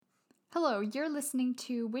Hello, you're listening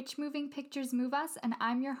to Which Moving Pictures Move Us, and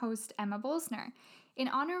I'm your host, Emma Bolsner. In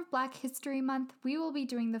honor of Black History Month, we will be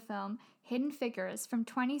doing the film Hidden Figures from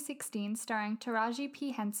 2016, starring Taraji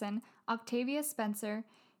P. Henson, Octavia Spencer,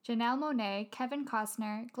 Janelle Monáe, Kevin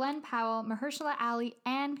Costner, Glenn Powell, Mahershala Ali,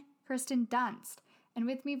 and Kirsten Dunst. And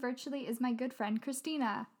with me virtually is my good friend,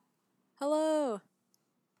 Christina. Hello!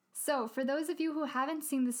 So, for those of you who haven't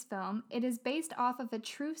seen this film, it is based off of a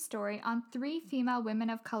true story on three female women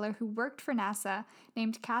of color who worked for NASA,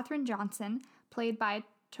 named Katherine Johnson, played by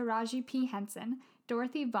Taraji P. Henson,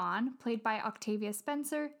 Dorothy Vaughan, played by Octavia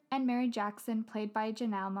Spencer, and Mary Jackson, played by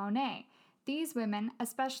Janelle Monáe. These women,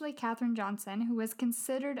 especially Katherine Johnson, who was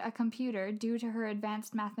considered a computer due to her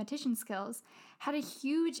advanced mathematician skills, had a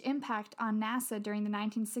huge impact on NASA during the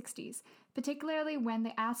 1960s, particularly when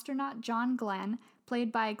the astronaut John Glenn,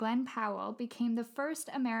 played by Glenn Powell, became the first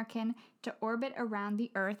American to orbit around the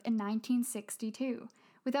Earth in 1962.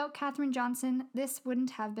 Without Katherine Johnson, this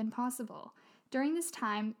wouldn't have been possible. During this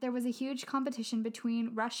time, there was a huge competition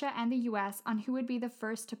between Russia and the US on who would be the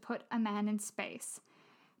first to put a man in space.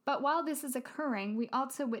 But while this is occurring, we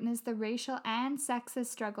also witness the racial and sexist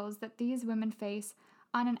struggles that these women face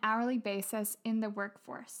on an hourly basis in the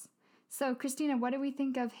workforce. So, Christina, what do we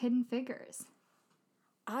think of Hidden Figures?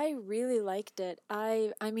 I really liked it.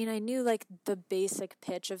 I knew like the basic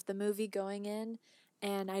pitch of the movie going in,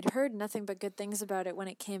 and I'd heard nothing but good things about it when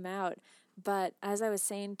it came out. But as I was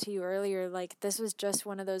saying to you earlier, like this was just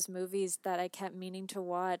one of those movies that I kept meaning to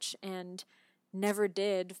watch and never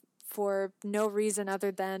did for no reason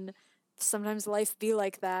other than sometimes life be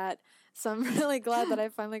like that. So I'm really glad that I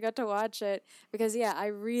finally got to watch it because, yeah, I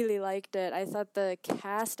really liked it. I thought the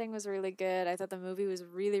casting was really good. I thought the movie was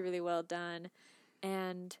really, really well done.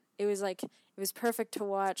 And it was perfect to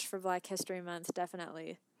watch for Black History Month,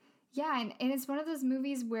 definitely. Yeah, and it's one of those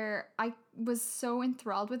movies where I was so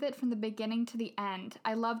enthralled with it from the beginning to the end.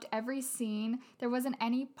 I loved every scene. There wasn't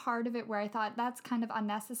any part of it where I thought that's kind of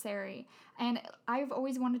unnecessary. And I've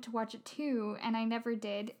always wanted to watch it too, and I never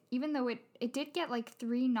did, even though it did get like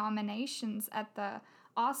 3 nominations at the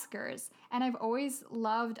Oscars. And I've always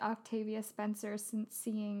loved Octavia Spencer since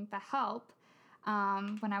seeing The Help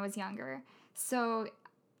when I was younger. So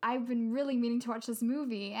I've been really meaning to watch this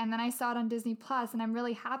movie, and then I saw it on Disney Plus, and I'm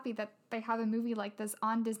really happy that they have a movie like this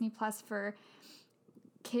on Disney Plus for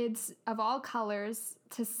kids of all colors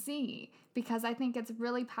to see, because I think it's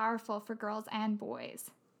really powerful for girls and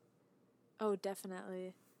boys. Oh,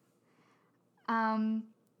 definitely.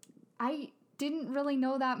 I didn't really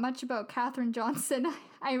know that much about Katherine Johnson.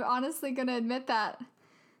 I'm honestly going to admit that.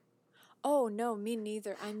 Oh, no, me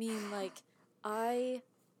neither. I mean, like, I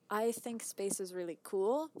think space is really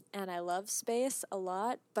cool, and I love space a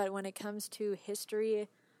lot, but when it comes to history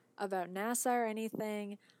about NASA or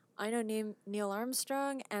anything, I know Neil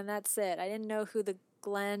Armstrong, and that's it. I didn't know who the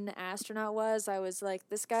Glenn astronaut was. I was like,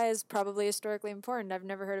 this guy is probably historically important. I've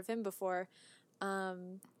never heard of him before.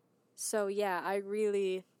 So, yeah, I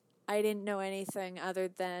didn't know anything other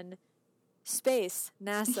than space,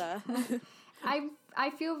 NASA. I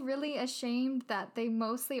feel really ashamed that they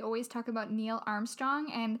mostly always talk about Neil Armstrong,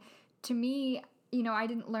 and to me, I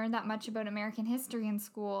didn't learn that much about American history in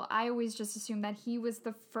school. I always just assumed that he was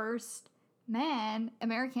the first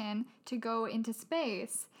American, to go into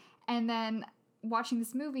space. And then watching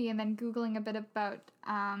this movie and then Googling a bit about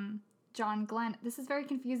John Glenn. This is very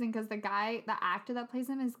confusing because the actor that plays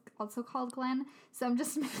him is also called Glenn. So I'm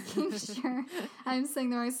just making sure I'm saying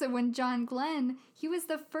the right. So when John Glenn, he was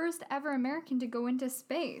the first ever American to go into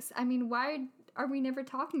space. I mean, why are we never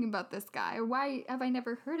talking about this guy? Or why have I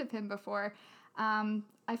never heard of him before?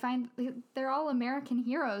 I find they're all American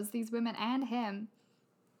heroes, these women and him.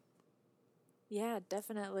 Yeah,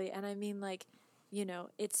 definitely. And I mean, like,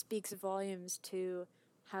 it speaks volumes to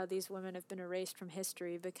how these women have been erased from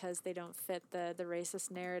history because they don't fit the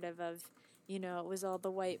racist narrative of, it was all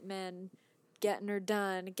the white men getting her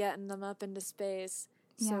done, getting them up into space.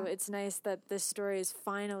 Yeah. So it's nice that this story is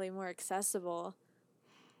finally more accessible.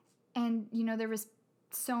 And, there was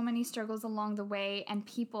so many struggles along the way, and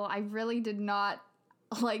people, I really did not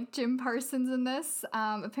like Jim Parsons in this.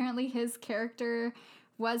 Apparently his character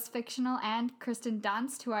was fictional, and Kirsten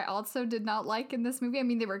Dunst, who I also did not like in this movie. I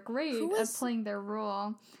mean, they were great at playing their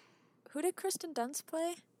role. Who did Kirsten Dunst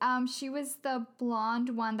play? She was the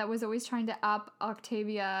blonde one that was always trying to up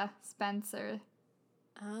Octavia Spencer.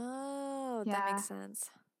 Oh, yeah. That makes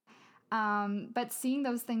sense. But seeing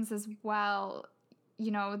those things as well,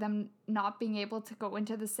 them not being able to go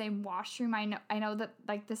into the same washroom. I know that,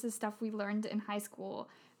 like, this is stuff we learned in high school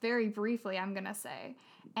very briefly, I'm going to say.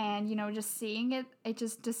 And, just seeing it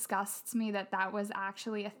just disgusts me that was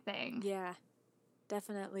actually a thing. Yeah,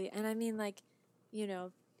 definitely. And I mean, like, you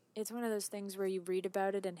know, it's one of those things where you read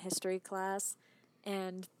about it in history class,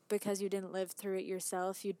 and because you didn't live through it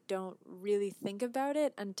yourself, you don't really think about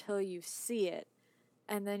it until you see it.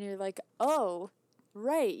 And then you're like, oh,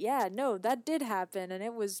 right, yeah, no, that did happen, and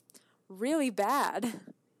it was really bad.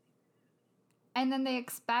 And then they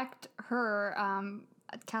expect her,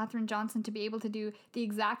 Katherine Johnson, to be able to do the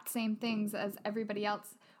exact same things as everybody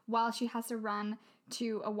else while she has to run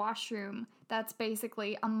to a washroom that's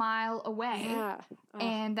basically a mile away. Yeah.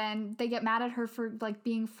 And then they get mad at her for like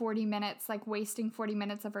being 40 minutes, like wasting 40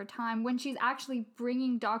 minutes of her time when she's actually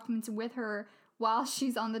bringing documents with her while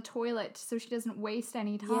she's on the toilet so she doesn't waste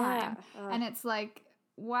any time. Yeah. And it's like,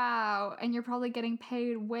 wow. And you're probably getting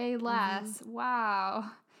paid way less. Mm-hmm.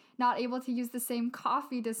 Wow. Not able to use the same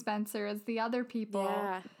coffee dispenser as the other people.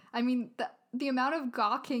 Yeah. I mean, the amount of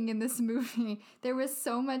gawking in this movie, there was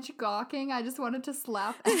so much gawking, I just wanted to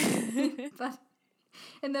slap but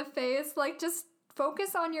in the face, like, just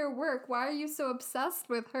focus on your work. Why are you so obsessed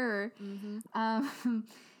with her? Mm-hmm.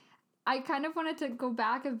 I kind of wanted to go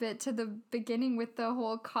back a bit to the beginning with the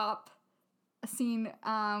whole cop scene,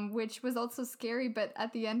 which was also scary, but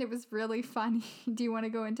at the end it was really funny. Do you want to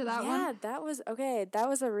go into that one? Yeah, that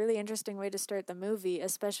was a really interesting way to start the movie,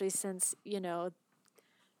 especially since, you know,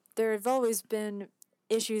 there have always been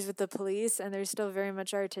issues with the police, and there still very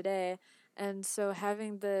much are today. And so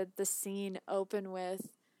having the scene open with,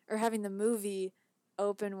 or having the movie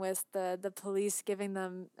open with the police giving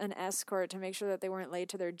them an escort to make sure that they weren't late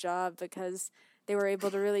to their job because they were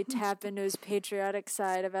able to really tap into his patriotic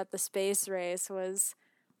side about the space race was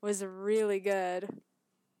really good.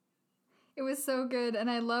 It was so good,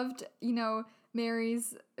 and I loved, you know,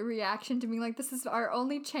 Mary's reaction to being like, this is our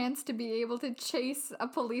only chance to be able to chase a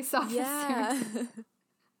police officer. Yeah.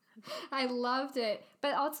 I loved it.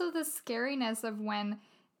 But also the scariness of when,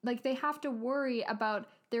 like, they have to worry about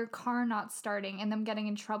their car not starting and them getting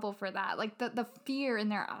in trouble for that. Like, the fear in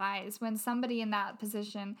their eyes when somebody in that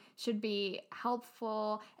position should be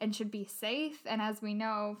helpful and should be safe. And as we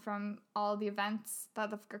know from all the events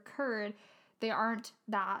that have occurred, they aren't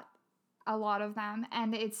that, a lot of them.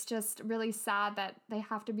 And it's just really sad that they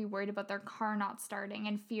have to be worried about their car not starting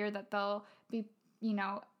and fear that they'll be, you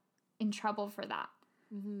know, in trouble for that.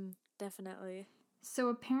 Mm-hmm, definitely. So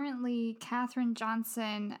apparently Katherine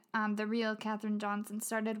Johnson, the real Katherine Johnson,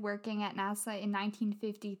 started working at NASA in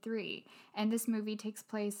 1953. And this movie takes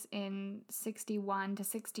place in 61 to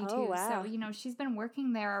 62. Oh, wow. So, you know, she's been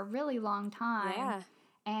working there a really long time. Yeah.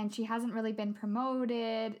 And she hasn't really been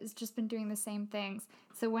promoted. It's just been doing the same things.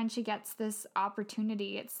 So when she gets this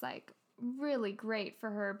opportunity, it's like really great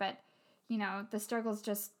for her. But, you know, the struggles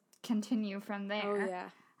just continue from there. Oh, yeah.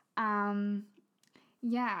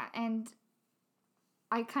 Yeah, and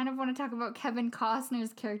I kind of want to talk about Kevin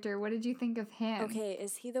Costner's character. What did you think of him? Okay,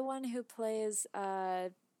 is he the one who plays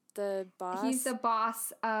the boss? He's the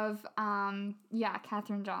boss of,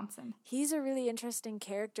 Katherine Johnson. He's a really interesting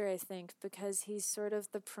character, I think, because he's sort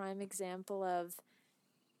of the prime example of,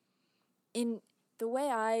 in the way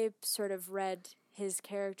I sort of read his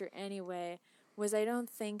character anyway, was I don't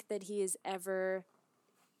think that he is ever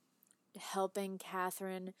helping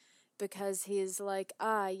Katherine because he's like,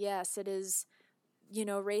 yes, it is, you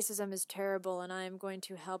know, racism is terrible and I am going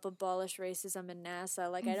to help abolish racism in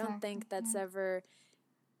NASA. Like, exactly. I don't think that's ever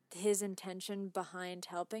his intention behind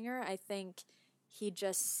helping her. I think he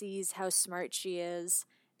just sees how smart she is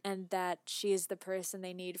and that she is the person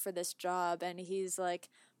they need for this job. And he's like,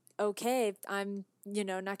 okay, I'm, you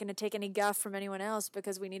know, not going to take any guff from anyone else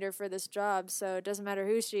because we need her for this job. So it doesn't matter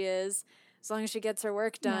who she is. As long as she gets her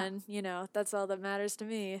work done, you know, that's all that matters to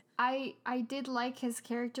me. I did like his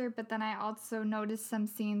character, but then I also noticed some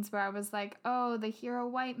scenes where I was like, oh, the hero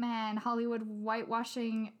white man, Hollywood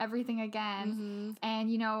whitewashing everything again. Mm-hmm.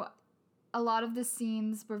 And, you know, a lot of the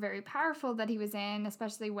scenes were very powerful that he was in,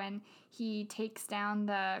 especially when he takes down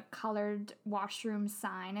the colored washroom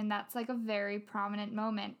sign. And that's like a very prominent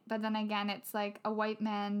moment. But then again, it's like a white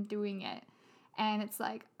man doing it. And it's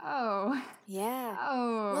like, oh. Yeah.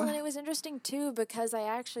 Oh. Well, and it was interesting, too, because I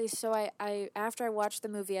actually, I after I watched the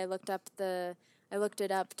movie, I looked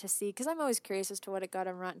it up to see, because I'm always curious as to what it got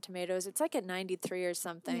on Rotten Tomatoes. It's like at 93 or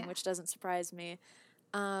something, which doesn't surprise me.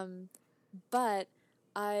 But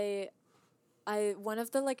one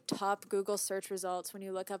of the, like, top Google search results when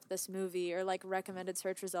you look up this movie, or, like, recommended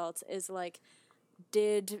search results, is, like,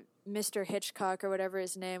 did Mr. Hitchcock or whatever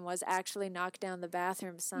his name was actually knock down the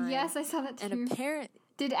bathroom sign? Yes, I saw that too. And apparently,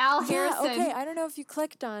 did Al Harrison? Yeah, okay, I don't know if you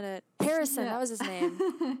clicked on it. Harrison, that was his name.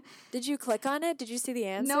 Did you click on it? Did you see the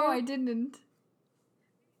answer? No, I didn't.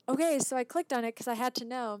 Okay, so I clicked on it because I had to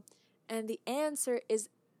know, and the answer is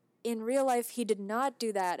in real life, he did not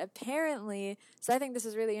do that. Apparently, so I think this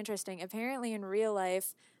is really interesting. Apparently, in real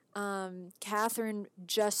life, Catherine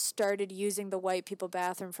just started using the white people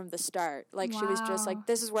bathroom from the start. Like, she was just Wow. like,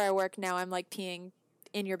 this is where I work now. I'm like peeing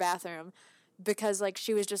in your bathroom. Because, like,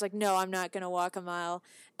 she was just like, no, I'm not going to walk a mile.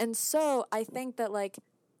 And so I think that, like,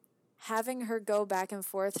 having her go back and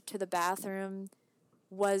forth to the bathroom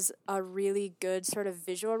was a really good sort of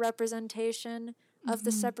visual representation of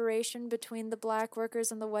the separation between the black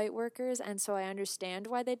workers and the white workers. And so I understand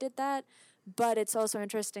why they did that. But it's also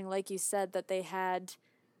interesting, like you said, that they had,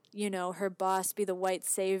 you know, her boss be the white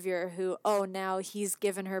savior who, oh, now he's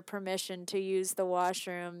given her permission to use the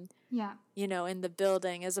washroom, Yeah. you know, in the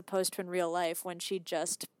building, as opposed to in real life when she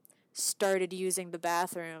just started using the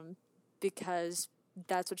bathroom because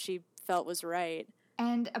that's what she felt was right.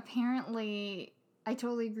 And apparently, I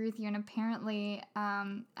totally agree with you. And apparently,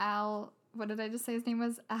 Al, what did I just say his name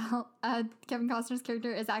was? Al, Kevin Costner's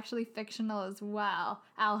character is actually fictional as well.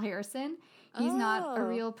 Al Harrison. He's not a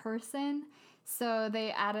real person. So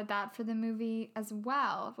they added that for the movie as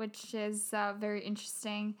well, which is very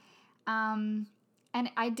interesting. And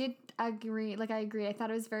I did agree. Like, I agree. I thought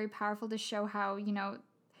it was very powerful to show how, you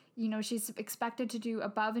know, she's expected to do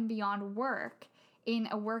above and beyond work in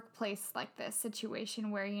a workplace like this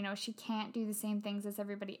situation where, you know, she can't do the same things as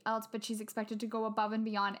everybody else, but she's expected to go above and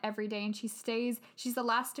beyond every day, and she's the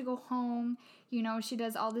last to go home. You know, she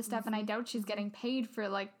does all this stuff, and I doubt she's getting paid for,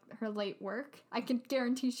 like, her late work. I can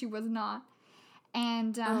guarantee she was not.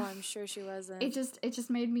 And I'm sure she wasn't. It just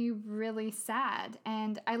made me really sad.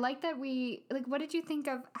 And I like that what did you think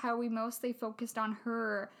of how we mostly focused on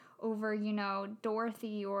her over, you know,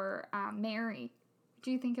 Dorothy or Mary? What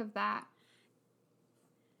do you think of that?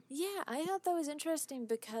 Yeah, I thought that was interesting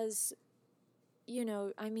because, you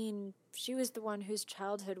know, I mean, she was the one whose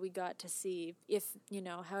childhood we got to see, if, you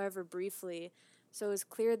know, however briefly. So it was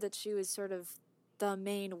clear that she was sort of the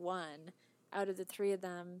main one out of the three of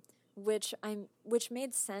them, which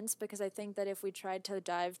made sense because I think that if we tried to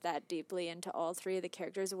dive that deeply into all three of the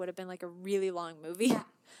characters, it would have been like a really long movie. Yeah.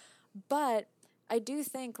 But I do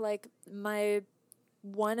think, like, my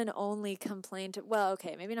one and only complaint, well,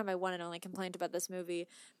 okay, maybe not my one and only complaint about this movie,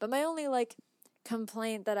 but my only, like,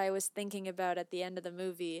 complaint that I was thinking about at the end of the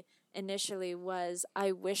movie initially was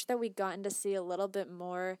I wish that we'd gotten to see a little bit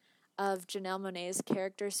more of Janelle Monáe's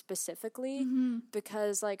character specifically,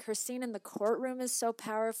 because, like, her scene in the courtroom is so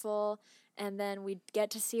powerful, and then we get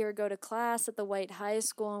to see her go to class at the White High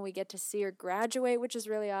School, and we get to see her graduate, which is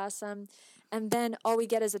really awesome. And then all we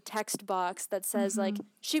get is a text box that says, like,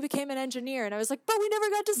 she became an engineer. And I was like, but we never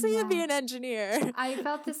got to see her be an engineer. I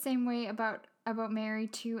felt the same way about Mary,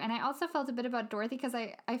 too. And I also felt a bit about Dorothy because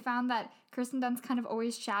I found that Kirsten Dunst kind of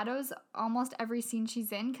always shadows almost every scene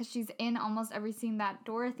she's in because she's in almost every scene that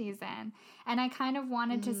Dorothy's in. And I kind of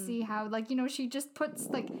wanted to see how, like, you know, she just puts,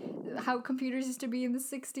 like, how computers used to be in the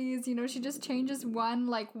 60s. You know, she just changes one,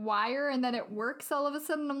 like, wire and then it works all of a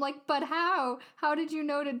sudden. I'm like, but how? How did you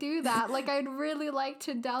know to do that? Like, I'd really like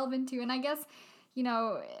to delve into. And I guess, you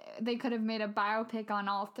know, they could have made a biopic on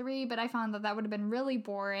all three, but I found that would have been really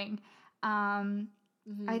boring.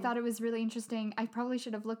 I thought it was really interesting. I probably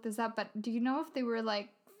should have looked this up, but do you know if they were, like,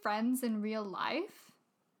 friends in real life?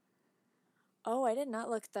 Oh, I did not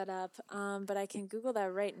look that up, but I can Google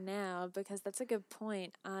that right now because that's a good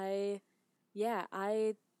point. I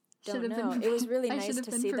don't know. It was really nice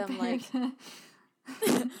to see them, like...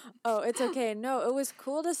 Oh, it's okay. No, it was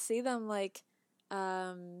cool to see them, like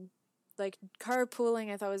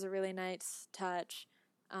carpooling. I thought was a really nice touch.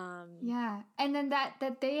 Yeah, and then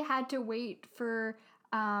that they had to wait for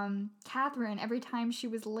Catherine every time she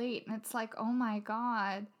was late, and it's like, oh my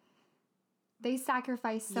god, they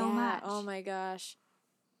sacrificed so much. Oh my gosh,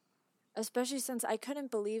 especially since I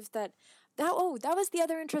couldn't believe that was the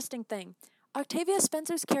other interesting thing. Octavia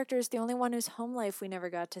Spencer's character is the only one whose home life we never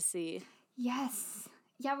got to see. Yes,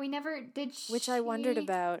 yeah, we never did. Which I wondered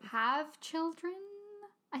about. Have children?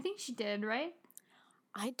 I think she did, right?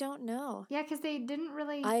 I don't know. Yeah, because they didn't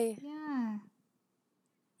really...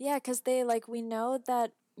 Yeah, because they, like, we know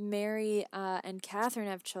that Mary and Catherine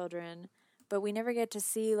have children, but we never get to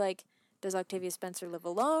see, like, does Octavia Spencer live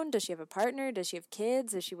alone? Does she have a partner? Does she have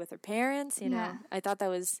kids? Is she with her parents? You know, I thought that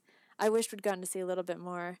was... I wished we'd gotten to see a little bit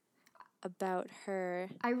more about her.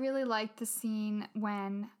 I really liked the scene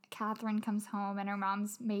when Catherine comes home and her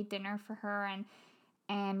mom's made dinner for her,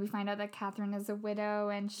 and we find out that Catherine is a widow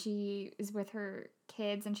and she is with her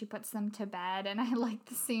kids and she puts them to bed. And I like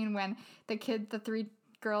the scene when the three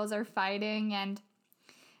girls are fighting and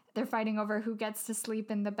they're fighting over who gets to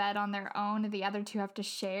sleep in the bed on their own and the other two have to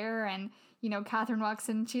share. And, you know, Catherine walks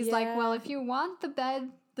in and she's like, well, if you want the bed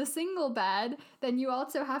the single bed, then you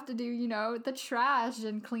also have to do, you know, the trash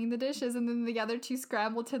and clean the dishes, and then the other two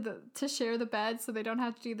scramble to share the bed so they don't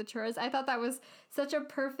have to do the chores. I thought that was such a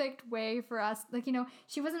perfect way for us. Like, you know,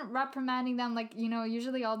 she wasn't reprimanding them like, you know,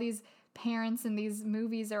 usually all these parents in these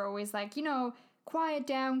movies are always like, you know, quiet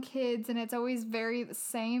down kids, and it's always very the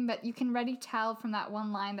same, but you can already tell from that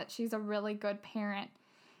one line that she's a really good parent,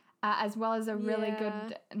 as well as a really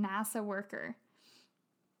good NASA worker.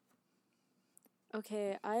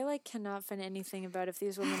 Okay, I like cannot find anything about if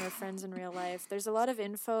these women are friends in real life. There's a lot of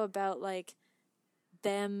info about like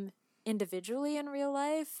them individually in real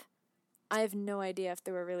life. I have no idea if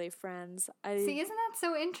they were really friends. See, isn't that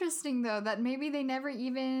so interesting though, that maybe they never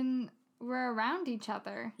even were around each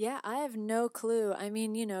other? Yeah, I have no clue. I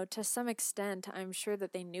mean, you know, to some extent, I'm sure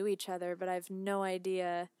that they knew each other, but I have no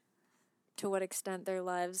idea to what extent their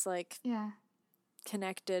lives like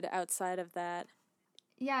connected outside of that.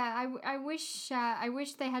 Yeah, I wish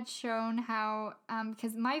they had shown how,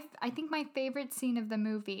 because I think my favorite scene of the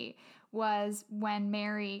movie was when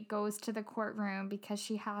Mary goes to the courtroom because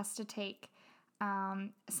she has to take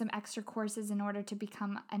some extra courses in order to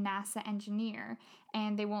become a NASA engineer,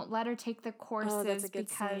 and they won't let her take the courses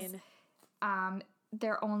because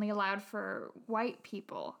they're only allowed for white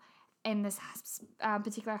people in this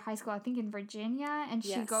particular high school, I think in Virginia, and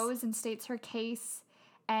she goes and states her case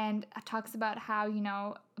and talks about how, you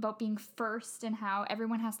know, about being first and how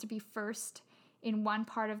everyone has to be first in one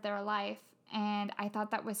part of their life. And I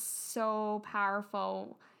thought that was so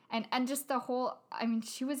powerful. And just the whole, I mean,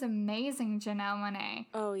 she was amazing, Janelle Monáe.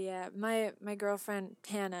 Oh, yeah. My girlfriend,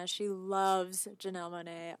 Hannah, she loves Janelle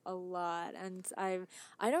Monáe a lot. And I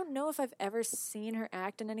don't know if I've ever seen her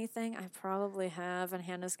act in anything. I probably have, and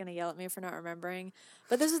Hannah's going to yell at me for not remembering.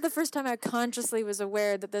 But this is the first time I consciously was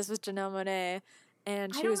aware that this was Janelle Monáe.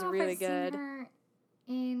 And she was really good. I don't know if I've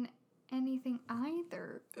seen her in anything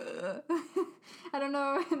either. I don't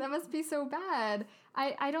know. That must be so bad.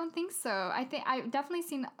 I don't think so. I think I've definitely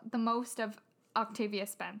seen the most of Octavia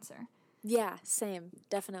Spencer. Yeah, same.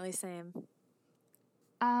 Definitely same.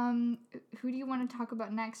 Who do you want to talk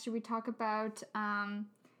about next? Should we talk about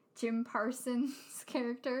Jim Parsons'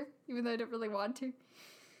 character? Even though I don't really want to.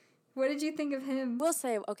 What did you think of him? We'll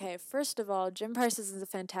say, okay, first of all, Jim Parsons is a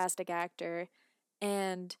fantastic actor.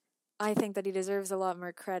 And I think that he deserves a lot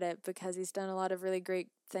more credit because he's done a lot of really great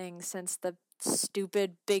things since the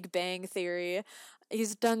stupid Big Bang Theory.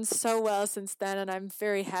 He's done so well since then, and I'm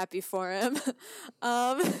very happy for him.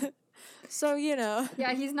 So, you know.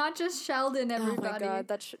 Yeah, he's not just Sheldon, everybody. Oh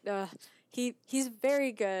my God, he's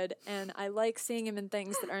very good, and I like seeing him in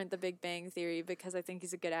things that aren't the Big Bang Theory because I think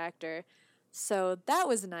he's a good actor. So that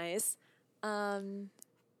was nice.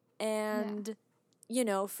 You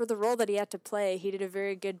know, for the role that he had to play, he did a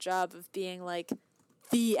very good job of being, like,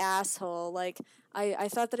 the asshole. Like, I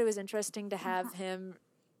thought that it was interesting to have him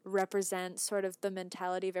represent sort of the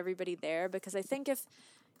mentality of everybody there, because I think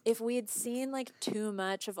if we had seen, like, too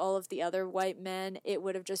much of all of the other white men, it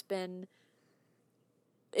would have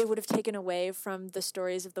taken away from the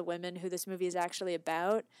stories of the women who this movie is actually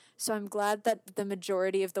about. So I'm glad that the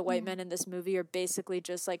majority of the white men in this movie are basically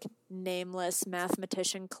just like nameless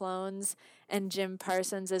mathematician clones, and Jim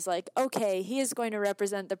Parsons is like, okay, he is going to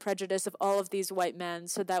represent the prejudice of all of these white men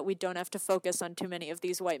so that we don't have to focus on too many of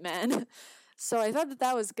these white men. So I thought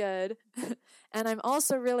that was good. And I'm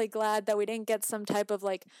also really glad that we didn't get some type of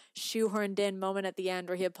like shoehorned in moment at the end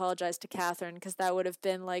where he apologized to Catherine, because that would have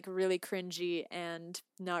been like really cringy and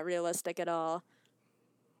not realistic at all.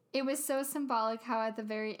 It was so symbolic how at the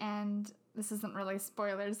very end, this isn't really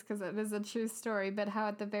spoilers because it is a true story, but how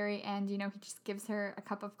at the very end, you know, he just gives her a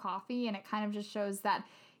cup of coffee, and it kind of just shows that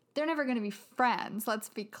they're never going to be friends, let's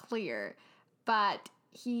be clear. But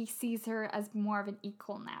he sees her as more of an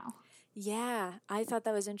equal now. Yeah, I thought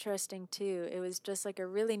that was interesting too. It was just like a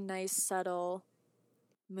really nice, subtle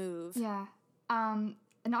move. Yeah.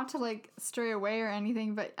 Not to like stray away or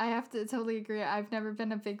anything, but I have to totally agree. I've never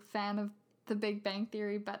been a big fan of the Big Bang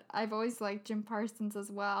Theory, but I've always liked Jim Parsons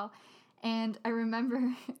as well. And I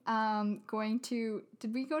remember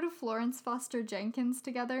did we go to Florence Foster Jenkins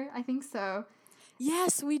together? I think so.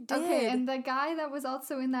 Yes, we did. Okay, and the guy that was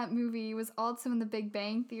also in that movie was also in the Big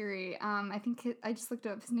Bang Theory. I think I just looked it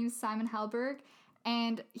up. His name is Simon Helberg.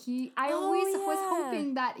 And I always was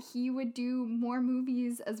hoping that he would do more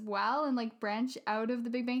movies as well and like branch out of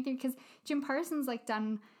the Big Bang Theory, because Jim Parsons like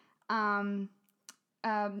done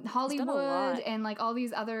Hollywood and like all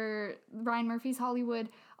these other, Ryan Murphy's Hollywood,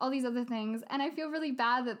 all these other things. And I feel really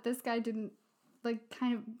bad that this guy didn't like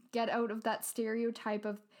kind of get out of that stereotype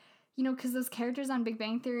of, because those characters on Big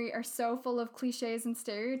Bang Theory are so full of cliches and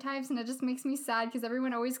stereotypes, and it just makes me sad because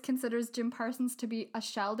everyone always considers Jim Parsons to be a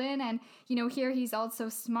Sheldon, and, here he's also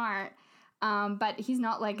smart, but he's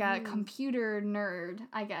not like a computer nerd,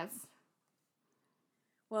 I guess.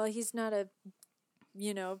 Well, he's not a,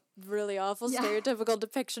 really awful stereotypical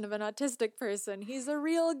depiction of an autistic person. He's a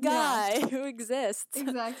real guy who exists.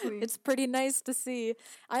 Exactly. It's pretty nice to see.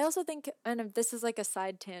 I also think, and this is like a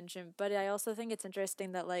side tangent, but I also think it's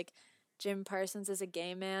interesting that like Jim Parsons is a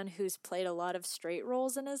gay man who's played a lot of straight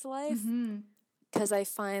roles in his life. Because I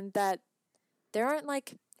find that there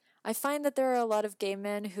are a lot of gay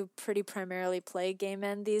men who pretty primarily play gay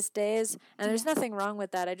men these days, and there's nothing wrong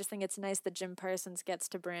with that. I just think it's nice that Jim Parsons gets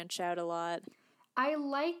to branch out a lot. I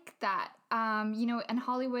like that. In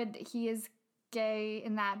Hollywood, he is gay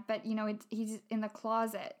in that, but, he's in the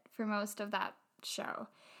closet for most of that show.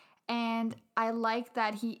 And I like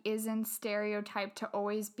that he isn't stereotyped to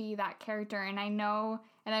always be that character. And I know,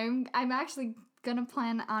 and I'm actually going to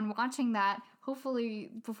plan on watching that,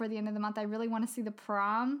 hopefully before the end of the month. I really want to see The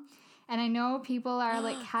Prom. And I know people are,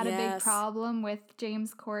 had a big problem with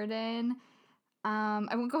James Corden.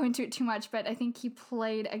 I won't go into it too much, but I think he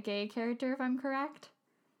played a gay character, if I'm correct.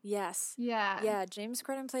 Yes. Yeah. Yeah, James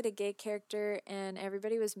Corden played a gay character, and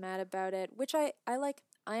everybody was mad about it, which I like.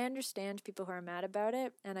 I understand people who are mad about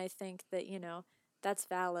it, and I think that, that's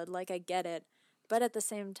valid. Like, I get it. But at the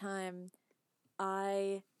same time,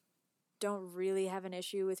 I don't really have an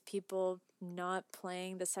issue with people not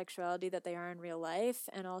playing the sexuality that they are in real life.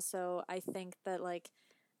 And also, I think that, like,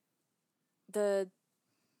 the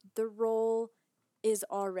role is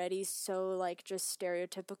already so, like, just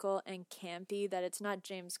stereotypical and campy that it's not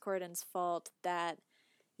James Corden's fault that,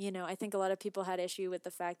 I think a lot of people had issue with the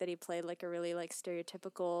fact that he played, like, a really, like,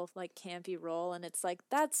 stereotypical, like, campy role, and it's like,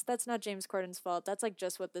 that's not James Corden's fault. That's, like,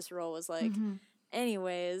 just what this role was like.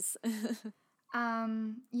 Anyways.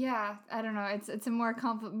 Yeah, I don't know. It's a more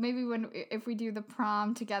maybe if we do The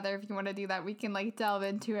Prom together, if you want to do that, we can, like, delve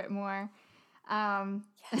into it more.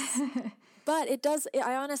 Yes. But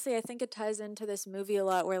I think it ties into this movie a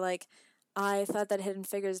lot where, like, I thought that Hidden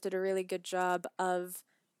Figures did a really good job of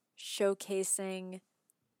showcasing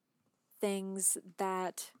things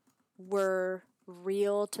that were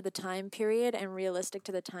real to the time period and realistic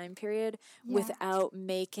to the time period without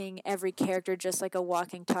making every character just like a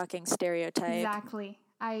walking, talking stereotype. Exactly.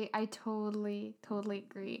 I totally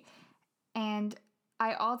agree. And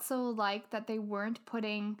I also like that they weren't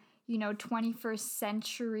putting, 21st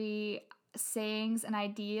century sayings and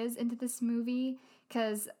ideas into this movie,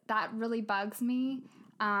 because that really bugs me.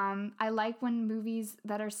 I like when movies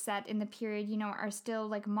that are set in the period, are still,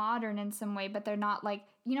 like, modern in some way, but they're not, like,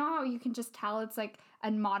 how you can just tell it's, like,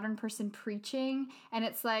 a modern person preaching, and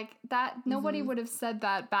it's like that nobody would have said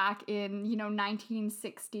that back in,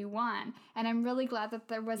 1961. And I'm really glad that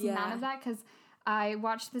there was none of that, because I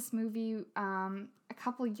watched this movie a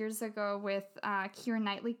couple years ago with Keira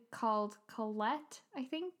Knightley called Colette, I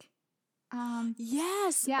think.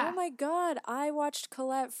 Yes. Yeah. Oh my God. I watched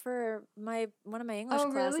Colette for one of my English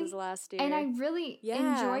classes last year. And I really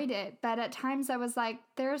enjoyed it. But at times I was like,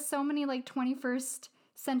 there are so many, like, 21st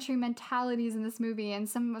century mentalities in this movie, and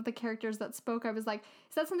some of the characters that spoke, I was like,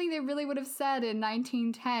 is that something they really would have said in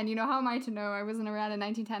 1910? How am I to know? I wasn't around in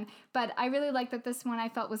 1910. But I really like that this one I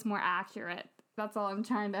felt was more accurate. That's all I'm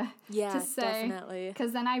trying to say. Definitely.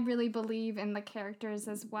 Because then I really believe in the characters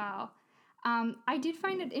as well. I did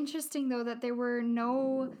find it interesting, though, that there were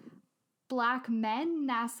no Black men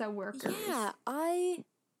NASA workers. Yeah,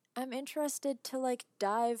 I'm interested to, like,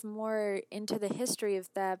 dive more into the history of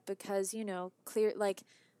that because,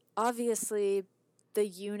 obviously the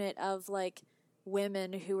unit of, like,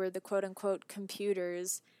 women who were the quote-unquote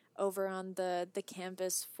computers over on the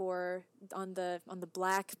campus on the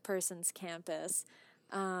Black person's campus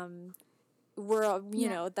were,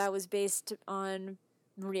 that was based on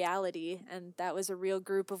reality, and that was a real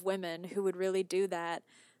group of women who would really do that.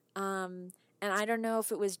 And I don't know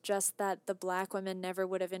if it was just that the Black women never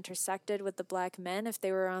would have intersected with the Black men if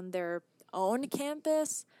they were on their own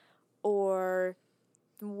campus, or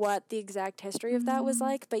what the exact history of that was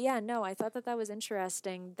like. But yeah, no, I thought that was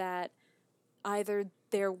interesting that either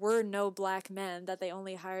there were no Black men, that they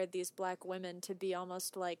only hired these Black women to be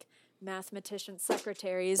almost like mathematician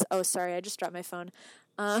secretaries. Oh, sorry, I just dropped my phone.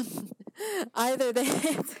 Either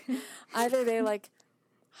they like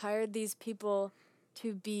hired these people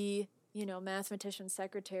to be, mathematician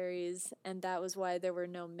secretaries, and that was why there were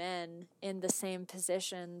no men in the same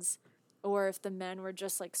positions, or if the men were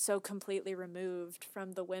just, like, so completely removed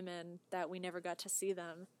from the women that we never got to see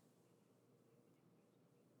them.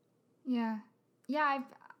 Yeah.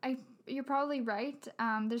 you're probably right.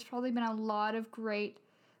 There's probably been a lot of great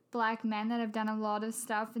Black men that have done a lot of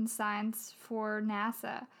stuff in science for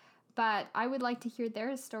NASA, but I would like to hear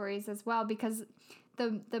their stories as well, because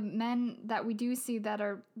the men that we do see that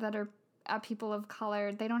are people of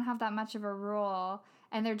color, they don't have that much of a role,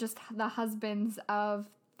 and they're just the husbands of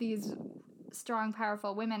these strong,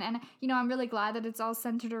 powerful women. And I'm really glad that it's all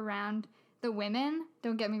centered around the women.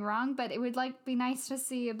 Don't get me wrong, but it would be nice to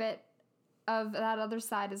see a bit of that other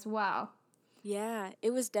side as well. Yeah,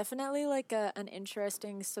 it was definitely like an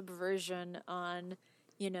interesting subversion on,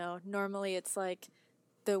 normally it's like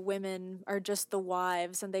the women are just the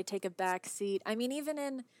wives and they take a back seat. I mean, even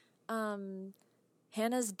in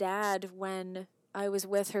Hannah's dad, when I was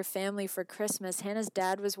with her family for Christmas, Hannah's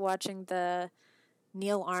dad was watching the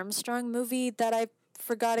Neil Armstrong movie that I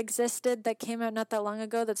forgot existed, that came out not that long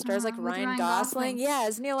ago, that stars like Ryan Gosling. Yeah,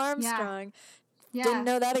 it's Neil Armstrong. Yeah. Didn't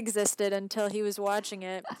know that existed until he was watching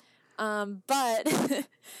it. But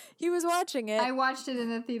he was watching it. I watched it in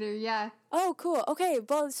the theater, yeah. Oh, cool. Okay,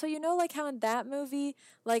 well, so like how in that movie,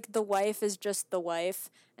 like the wife is just the wife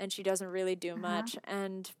and she doesn't really do much,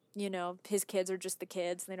 and his kids are just the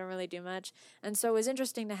kids, they don't really do much. And so it was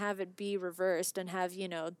interesting to have it be reversed and have,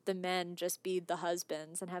 the men just be the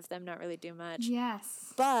husbands and have them not really do much.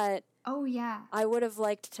 Yes. But oh yeah, I would have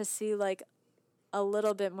liked to see like a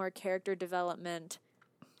little bit more character development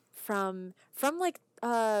from like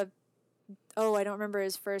I don't remember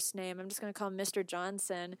his first name. I'm just going to call him Mr.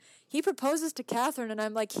 Johnson. He proposes to Catherine, and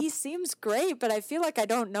I'm like, he seems great, but I feel like I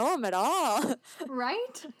don't know him at all.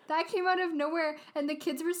 Right? That came out of nowhere, and the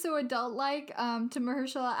kids were so adult-like to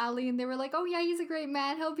Mahershala Ali, and they were like, oh yeah, he's a great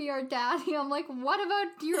man, he'll be our daddy. I'm like, what about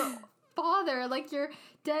your father? Like, your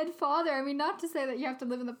dead father? I mean, not to say that you have to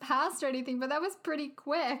live in the past or anything, but that was pretty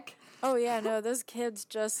quick. Oh yeah, no, those kids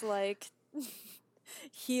just like...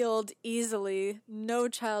 healed easily, no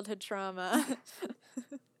childhood trauma.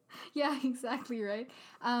 Yeah, exactly right.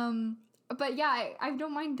 But yeah, I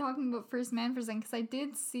don't mind talking about First Man for a second, because I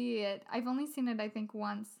did see it. I've only seen it, I think,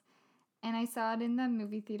 once, and I saw it in the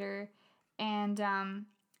movie theater. And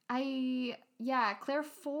Claire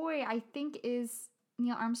Foy, I think, is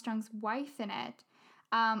Neil Armstrong's wife in it.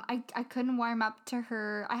 I couldn't warm up to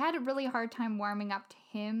her. I had a really hard time warming up to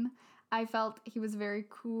him. I felt he was a very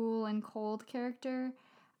cool and cold character.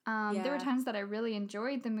 There were times that I really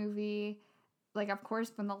enjoyed the movie, like, of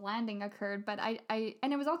course, when the landing occurred, but and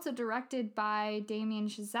it was also directed by Damien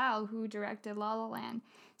Chazelle, who directed La La Land.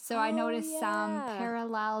 So I noticed some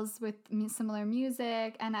parallels with similar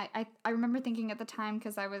music, and I remember thinking at the time,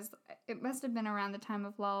 because it must have been around the time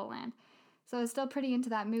of La La Land, so I was still pretty into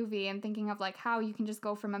that movie and thinking of, like, how you can just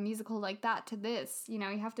go from a musical like that to this. You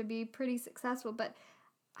have to be pretty successful, but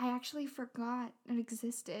I actually forgot it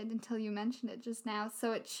existed until you mentioned it just now.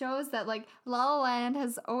 So it shows that, like, La La Land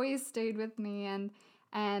has always stayed with me,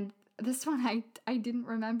 and this one I didn't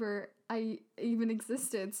remember I even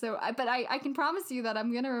existed. So but I can promise you that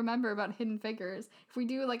I'm gonna remember about Hidden Figures. If we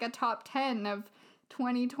do like a top 10 of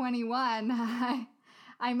 2021,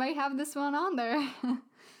 I might have this one on there.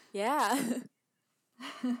 Yeah.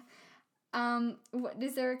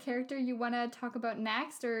 Is there a character you want to talk about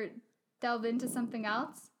next, or delve into something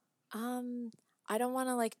else? I don't want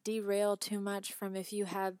to like derail too much from if you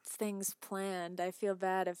had things planned. I feel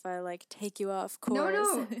bad if I like take you off course.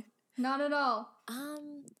 No, not at all.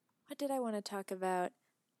 What did I want to talk about?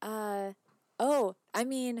 I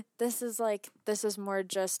mean, this is more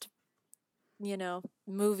just,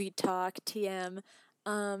 movie talk, TM.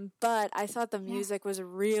 But I thought the music was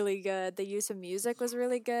really good. The use of music was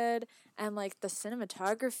really good, and like the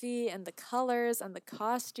cinematography and the colors and the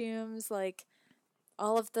costumes, like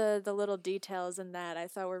all of the little details in that, I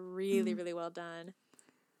thought were really, really well done.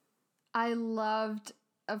 I loved,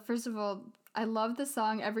 first of all, I loved the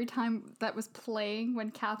song every time that was playing when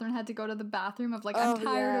Catherine had to go to the bathroom of like, I'm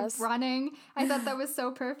tired of running. I thought that was so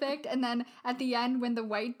perfect. And then at the end, when the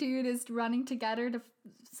white dude is running to get her to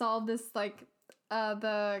solve this, like,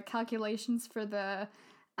 the calculations for the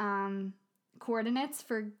coordinates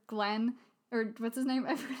for Glenn, or what's his name?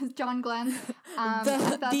 John Glenn.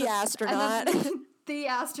 The astronaut. The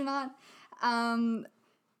astronaut.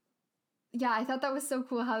 Yeah, I thought that was so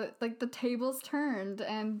cool how, like, the tables turned,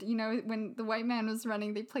 and, when the white man was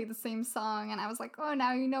running, they played the same song, and I was like, oh,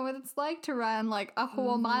 now you know what it's like to run, like, a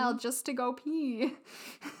whole mile just to go pee.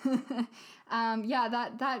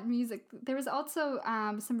 That music. There was also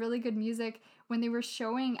some really good music when they were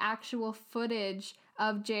showing actual footage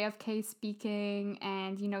of JFK speaking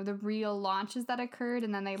and, you know, the real launches that occurred,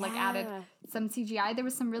 and then they like added some CGI. There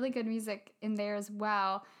was some really good music in there as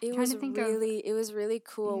well. It was really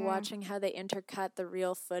cool watching how they intercut the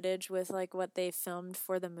real footage with like what they filmed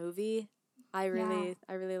for the movie. I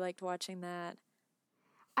really liked watching that.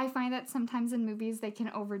 I find that sometimes in movies they can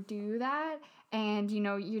overdo that, and, you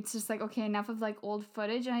know, it's just like, okay, enough of like old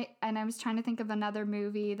footage. And I was trying to think of another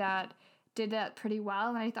movie that did that pretty well,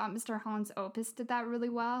 and I thought Mr. Holland's Opus did that really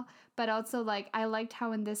well. But also, like, I liked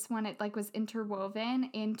how in this one it like was interwoven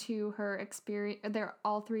into her experience,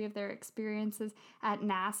 all three of their experiences at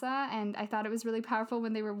NASA, and I thought it was really powerful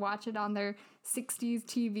when they were watching on their 60s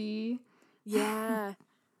TV. Yeah.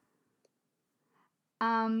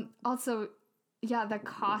 Also, yeah, the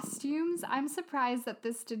costumes. I'm surprised that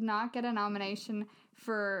this did not get a nomination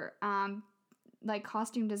for like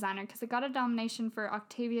costume designer, because it got a nomination for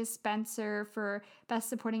Octavia Spencer for Best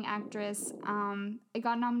Supporting Actress. It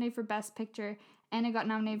got nominated for Best Picture, and it got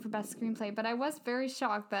nominated for Best Screenplay. But I was very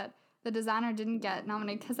shocked that the designer didn't get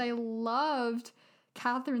nominated, because I loved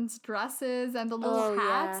Catherine's dresses and the little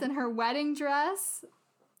hats and her wedding dress.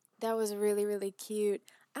 That was really, really cute.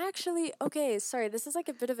 Actually, okay, sorry, this is like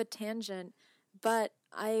a bit of a tangent, but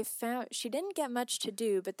I found she didn't get much to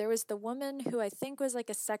do, but there was the woman who I think was like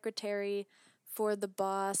a secretary for the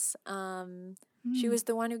boss. She was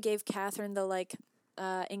the one who gave Catherine the like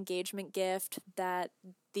engagement gift that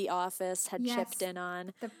the office had chipped in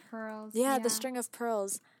on. The pearls. Yeah, the string of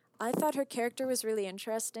pearls. I thought her character was really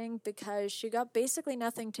interesting because she got basically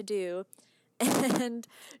nothing to do, and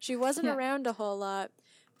she wasn't around a whole lot.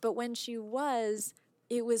 But when she was,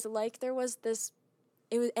 it was like there was this.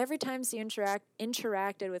 It was every time she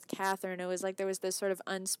interacted with Catherine, it was like there was this sort of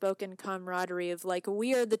unspoken camaraderie of like,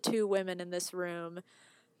 we are the two women in this room.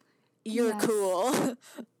 You're cool.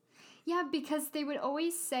 Yeah, because they would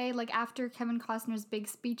always say, like, after Kevin Costner's big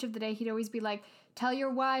speech of the day, he'd always be like, tell your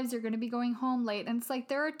wives you're going to be going home late. And it's like,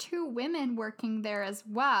 there are two women working there as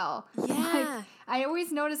well. Yeah. Like, I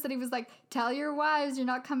always noticed that he was like, tell your wives you're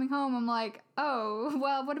not coming home. I'm like, oh,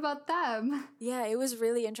 well, what about them? Yeah, it was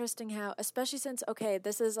really interesting how, especially since, okay,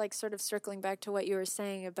 this is like sort of circling back to what you were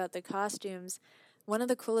saying about the costumes. One of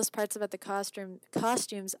the coolest parts about the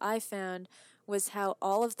costumes I found was how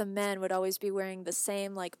all of the men would always be wearing the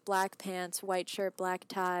same, like, black pants, white shirt, black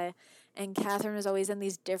tie, and Catherine was always in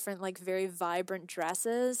these different, like, very vibrant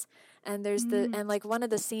dresses. And there's and like one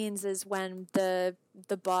of the scenes is when the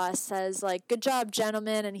boss says, like, good job,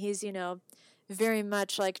 gentlemen, and he's, you know, very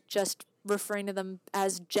much like just referring to them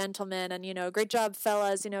as gentlemen, and, you know, great job,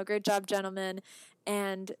 fellas, you know, great job, gentlemen.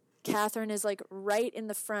 And Catherine is like right in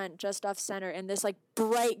the front, just off center, in this like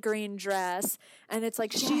bright green dress, and it's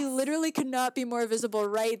like she literally could not be more visible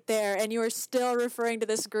right there, and you are still referring to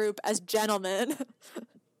this group as gentlemen.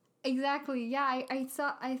 Exactly. Yeah,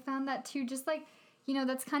 I found that too. Just like, you know,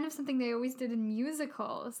 that's kind of something they always did in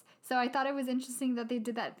musicals. So I thought it was interesting that they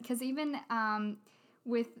did that, because even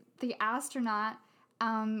with the astronaut,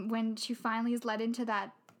 when she finally is let into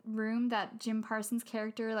that room that Jim Parsons'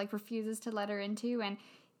 character like refuses to let her into, and,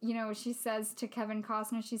 you know, she says to Kevin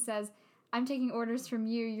Costner, she says, I'm taking orders from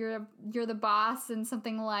you. You're the boss, and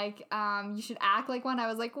something like, you should act like one. I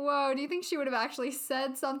was like, whoa, do you think she would have actually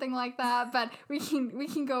said something like that? But we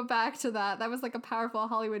can go back to that. That was like a powerful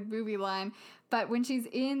Hollywood movie line. But when she's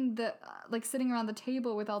in the, like, sitting around the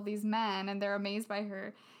table with all these men and they're amazed by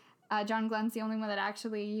her, John Glenn's the only one that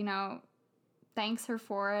actually, you know, thanks her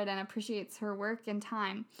for it and appreciates her work and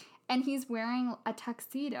time. And he's wearing a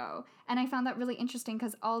tuxedo. And I found that really interesting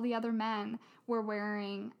because all the other men were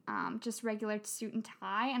wearing just regular suit and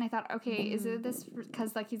tie. And I thought, okay, is it this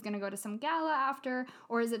because, like, he's going to go to some gala after?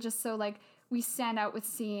 Or is it just so, like, we stand out with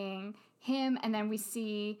seeing him and then we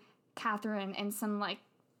see Catherine in some, like,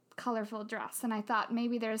 colorful dress? And I thought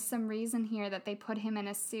maybe there's some reason here that they put him in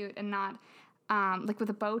a suit and not like with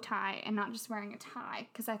a bow tie and not just wearing a tie,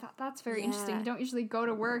 because I thought that's very interesting. You don't usually go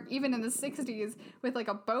to work, even in the 60s, with like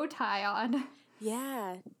a bow tie on.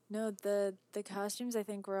 Yeah. No, the costumes I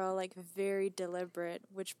think were all like very deliberate,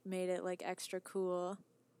 which made it like extra cool.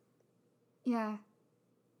 Yeah.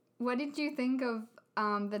 What did you think of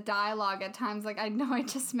the dialogue at times? Like, I know I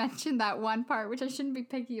just mentioned that one part, which I shouldn't be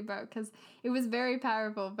picky about because it was very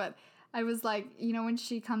powerful, but I was like, you know, when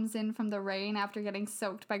she comes in from the rain after getting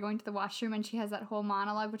soaked by going to the washroom and she has that whole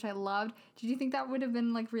monologue, which I loved. Did you think that would have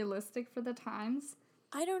been, like, realistic for the times?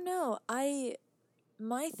 I don't know.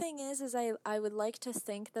 My thing is I would like to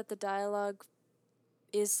think that the dialogue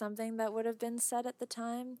is something that would have been said at the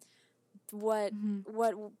time. What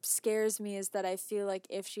scares me is that I feel like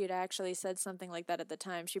if she had actually said something like that at the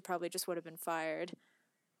time, she probably just would have been fired.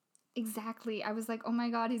 Exactly. I was like, oh my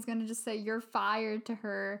God, he's going to just say, you're fired to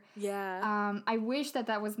her. Yeah. I wish that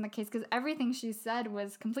wasn't the case because everything she said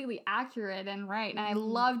was completely accurate and right. And I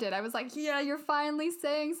loved it. I was like, yeah, you're finally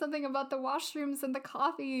saying something about the washrooms and the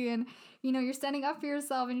coffee. And, you're standing up for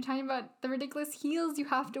yourself and you're talking about the ridiculous heels you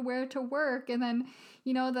have to wear to work. And then,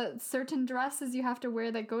 the certain dresses you have to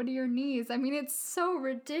wear that go to your knees. I mean, it's so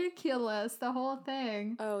ridiculous, the whole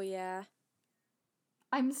thing. Oh, yeah.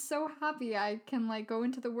 I'm so happy I can go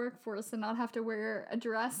into the workforce and not have to wear a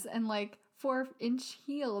dress and 4-inch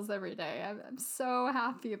heels every day. I'm so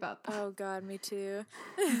happy about that. Oh God, me too.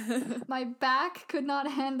 My back could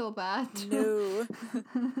not handle that. No.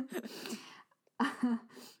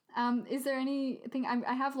 Is there anything?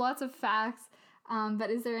 I have lots of facts, but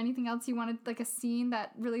is there anything else you wanted, a scene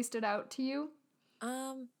that really stood out to you?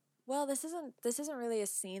 Well, this isn't really a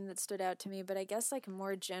scene that stood out to me, but I guess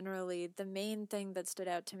more generally, the main thing that stood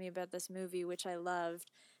out to me about this movie, which I loved,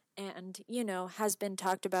 and has been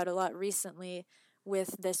talked about a lot recently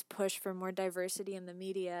with this push for more diversity in the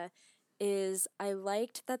media, is I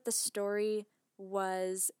liked that the story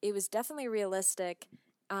was definitely realistic,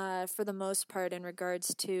 for the most part in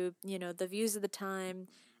regards to the views of the time.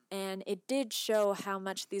 And it did show how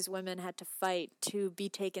much these women had to fight to be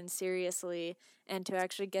taken seriously and to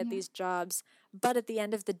actually get these jobs. But at the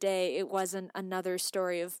end of the day, it wasn't another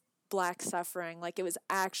story of Black suffering. It was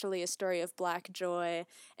actually a story of Black joy.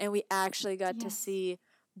 And we actually got to see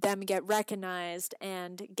them get recognized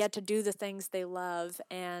and get to do the things they love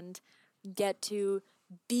and get to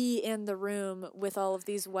be in the room with all of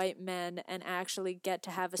these white men and actually get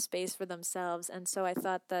to have a space for themselves. And so I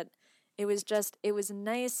thought that it was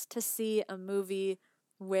nice to see a movie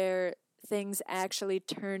where things actually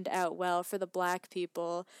turned out well for the Black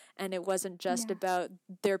people, and it wasn't just about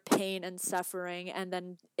their pain and suffering, and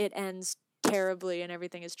then it ends terribly and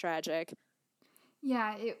everything is tragic.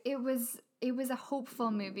 Yeah, it was a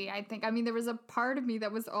hopeful movie, I think. I mean, there was a part of me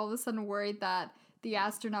that was all of a sudden worried that the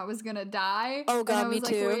astronaut was gonna die. Oh God, me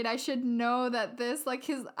too. Wait, I should know that this, I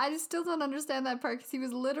just still don't understand that part because he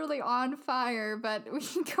was literally on fire. But we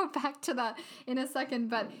can go back to that in a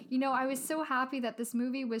second. But I was so happy that this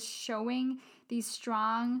movie was showing these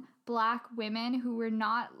strong Black women who were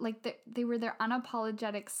not they were their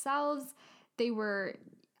unapologetic selves. They were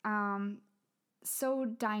so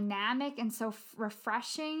dynamic and so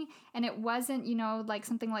refreshing, and it wasn't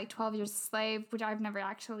something like 12 Years a Slave, which I've never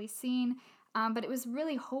actually seen. But it was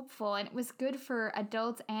really hopeful, and it was good for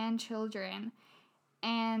adults and children.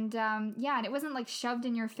 And and it wasn't shoved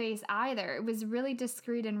in your face either. It was really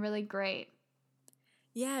discreet and really great.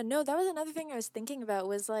 Yeah, no, that was another thing I was thinking about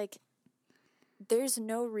was there's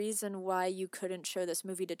no reason why you couldn't show this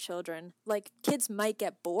movie to children. Kids might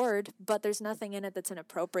get bored, but there's nothing in it that's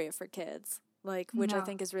inappropriate for kids, which I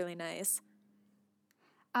think is really nice.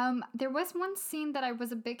 There was one scene that I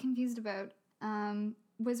was a bit confused about.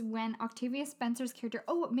 Was when Octavia Spencer's character,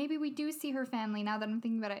 maybe we do see her family now that I'm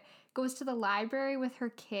thinking about it, goes to the library with her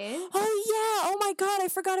kids. Oh yeah! Oh my God, I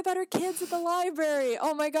forgot about her kids at the library.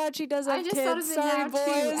 Oh my God, she does have kids. I just thought of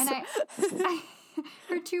it now too. And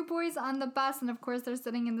her two boys on the bus, and of course they're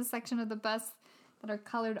sitting in the section of the bus that are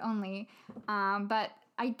colored only. But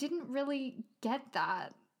I didn't really get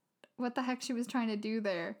that. What the heck she was trying to do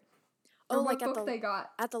there? Or what book they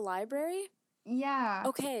got at the library? Yeah.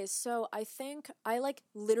 Okay, so I think I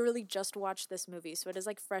literally just watched this movie, so it is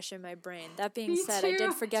fresh in my brain. That being said, I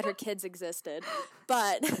did forget her kids existed,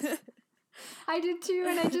 but I did too,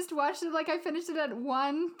 and I just watched it I finished it at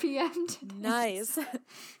 1 p.m. today. Nice.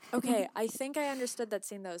 Okay, I think I understood that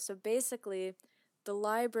scene though. So basically, the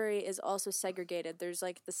library is also segregated. There's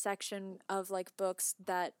the section of books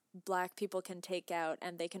that Black people can take out,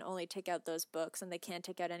 and they can only take out those books, and they can't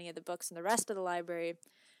take out any of the books in the rest of the library.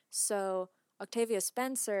 So Octavia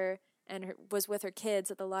Spencer was with her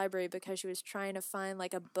kids at the library because she was trying to find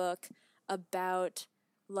a book about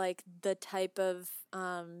the type of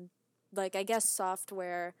I guess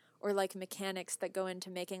software or mechanics that go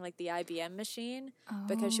into making the IBM machine,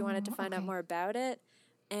 because she wanted to find out more about it.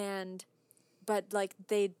 But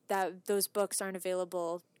those books aren't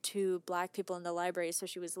available to Black people in the library, so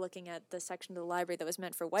she was looking at the section of the library that was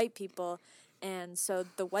meant for white people. And so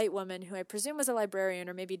the white woman, who I presume was a librarian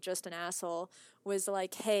or maybe just an asshole, was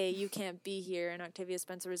like, hey, you can't be here. And Octavia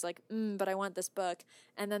Spencer was like, but I want this book.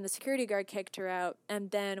 And then the security guard kicked her out.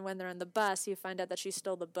 And then when they're on the bus, you find out that she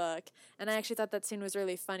stole the book. And I actually thought that scene was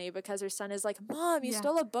really funny because her son is like, Mom, you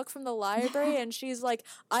stole a book from the library? And she's like,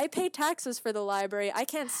 I pay taxes for the library. I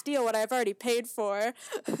can't steal what I've already paid for.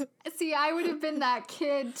 See, I would have been that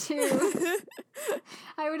kid too.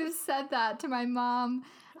 I would have said that to my mom.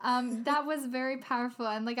 That was very powerful,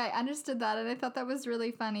 and like I understood that, and I thought that was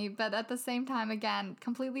really funny. But at the same time, again,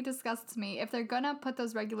 completely disgusts me. If they're gonna put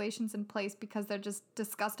those regulations in place because they're just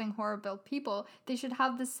disgusting, horrible people, they should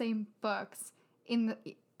have the same books in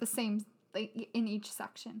the same, like, in each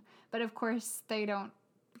section. But of course, they don't,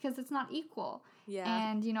 because it's not equal.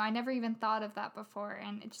 Yeah. And, I never even thought of that before,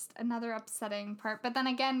 and it's just another upsetting part. But then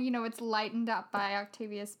again, it's lightened up by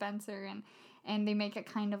Octavia Spencer, and they make it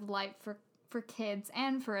kind of light for kids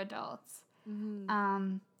and for adults.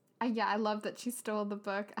 Mm-hmm. I love that she stole the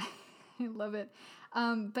book. I love it.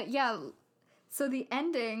 But yeah, so the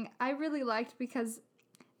ending I really liked because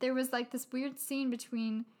there was like this weird scene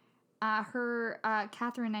between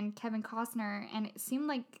Catherine and Kevin Costner, and it seemed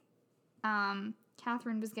like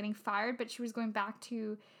Catherine was getting fired, but she was going back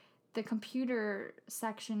to the computer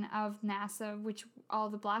section of NASA, which all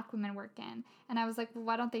the black women work in. And I was like, well,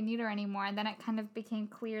 why don't they need her anymore? And then it kind of became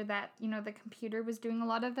clear that, the computer was doing a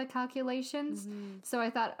lot of the calculations. Mm-hmm. So I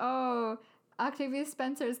thought, oh, Octavia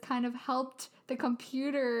Spencer has kind of helped the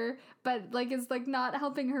computer, but like is like not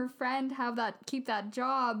helping her friend keep that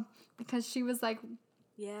job, because she was like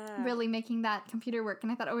really making that computer work.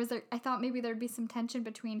 And I thought, I thought maybe there'd be some tension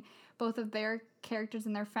between both of their characters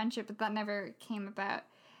and their friendship, but that never came about.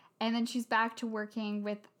 And then she's back to working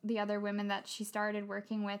with the other women that she started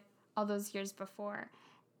working with all those years before.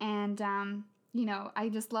 And, I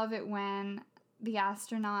just love it when the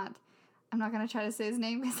astronaut, I'm not going to try to say his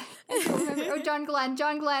name because I don't remember. Oh, John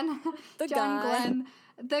Glenn.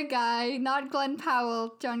 The guy, not Glenn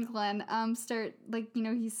Powell, John Glenn,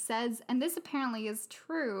 he says, and this apparently is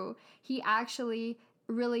true, he actually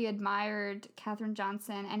really admired Katherine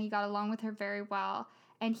Johnson, and he got along with her very well.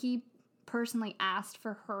 And he personally asked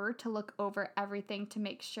for her to look over everything to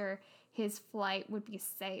make sure his flight would be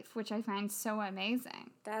safe, which I find so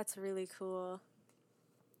amazing. That's really cool.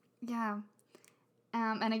 Yeah.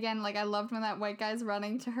 And again, like, I loved when that white guy's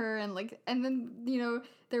running to her, and then,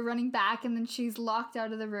 they're running back, and then she's locked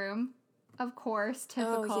out of the room. Of course,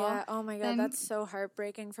 typical. Oh, yeah. Oh, my God, that's so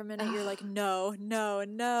heartbreaking. For a minute, you're like, no.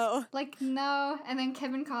 Like, no. And then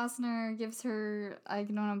Kevin Costner gives her, a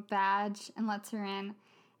badge and lets her in.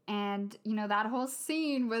 And, that whole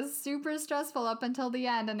scene was super stressful up until the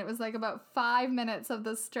end. And it was like about 5 minutes of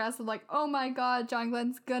the stress of like, oh my God, John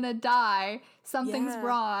Glenn's gonna die. Something's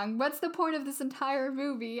wrong. What's the point of this entire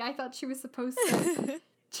movie? I thought she was supposed to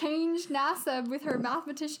change NASA with her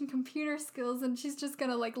mathematician computer skills, and she's just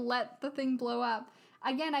gonna like let the thing blow up.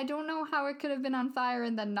 Again, I don't know how it could have been on fire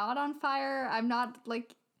and then not on fire. I'm not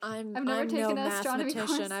like, I've never taken an astronomy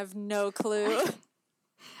course. I have no clue.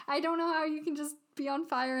 I don't know how you can just be on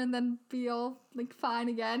fire and then be all like fine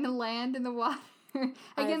again and land in the water.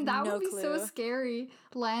 Again, that would be so scary,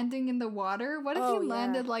 landing in the water. What if you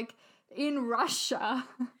landed like in Russia?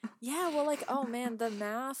 Yeah, well, like, oh man, the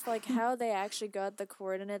math, like how they actually got the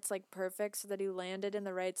coordinates like perfect so that he landed in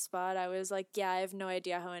the right spot. I was like, yeah, I have no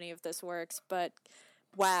idea how any of this works, but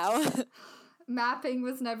wow. Mapping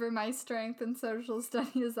was never my strength in social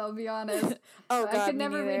studies, I'll be honest. Oh God, I could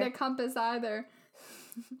never read a compass either.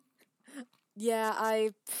 Yeah,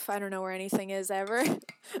 I don't know where anything is ever.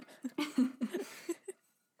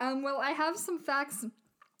 Well, I have some facts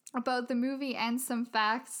about the movie and some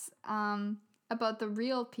facts about the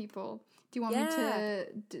real people. Do you want me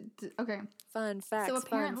to... okay. Fun facts, so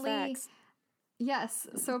apparently, fun facts. Yes.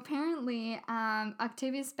 So apparently,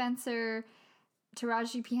 Octavia Spencer,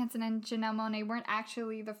 Taraji P. Henson, and Janelle Monáe weren't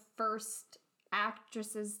actually the first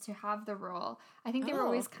actresses to have the role. I think they were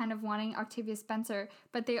always kind of wanting Octavia Spencer,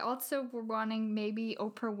 but they also were wanting maybe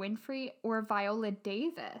Oprah Winfrey or Viola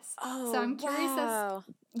Davis. Oh, so I'm curious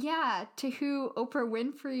to who Oprah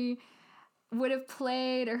Winfrey would have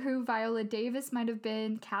played, or who Viola Davis might have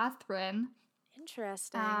been Catherine.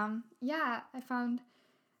 Interesting. I found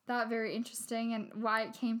that very interesting, and why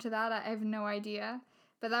it came to that, I have no idea.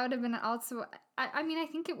 But that would have been also, I mean, I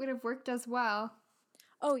think it would have worked as well.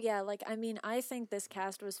 Oh, yeah, like, I mean, I think this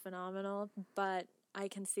cast was phenomenal, but I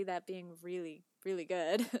can see that being really, really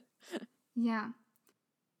good. Yeah.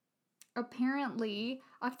 Apparently,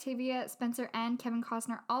 Octavia Spencer and Kevin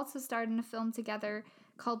Costner also starred in a film together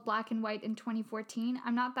called Black and White in 2014.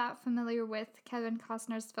 I'm not that familiar with Kevin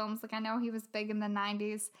Costner's films. Like, I know he was big in the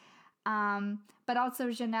 90s. But also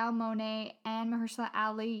Janelle Monáe and Mahershala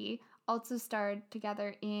Ali also starred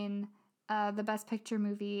together in the Best Picture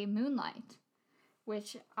movie Moonlight,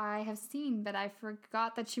 which I have seen, but I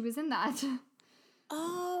forgot that she was in that.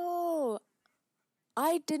 Oh,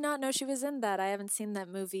 I did not know she was in that. I haven't seen that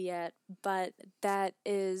movie yet, but that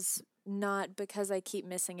is not because I keep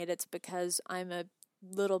missing it. It's because I'm a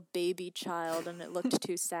little baby child, and it looked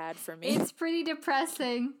too sad for me. It's pretty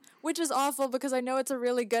depressing. Which is awful because I know it's a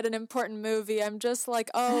really good and important movie. I'm just like,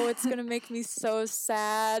 oh, it's going to make me so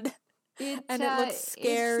sad. And it looks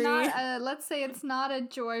scary. Let's say it's not a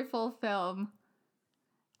joyful film.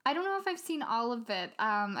 I don't know if I've seen all of it.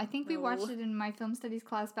 I think we watched it in my film studies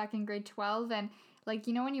class back in grade 12. And, like,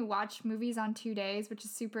 you know when you watch movies on 2 days, which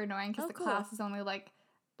is super annoying because class is only, like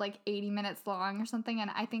 80 minutes long or something.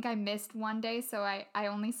 And I think I missed one day, so I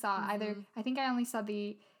only saw I think I only saw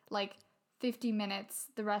the, like, 50 minutes,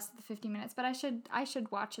 the rest of the 50 minutes. But I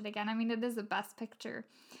should watch it again. I mean, it is a Best Picture,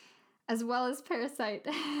 as well as Parasite.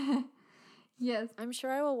 Yes. I'm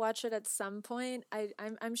sure I will watch it at some point.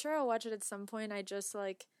 I'm sure I'll watch it at some point. I just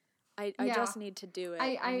like I just need to do it.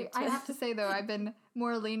 I have to say though, I've been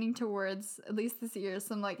more leaning towards, at least this year,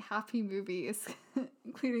 some like happy movies,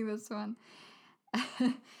 including this one.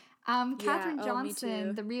 Katherine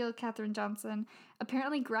Johnson, the real Katherine Johnson,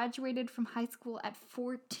 apparently graduated from high school at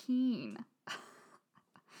 14.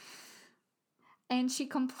 And she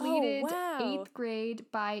completed 8th grade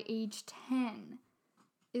by age 10.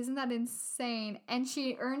 Isn't that insane? And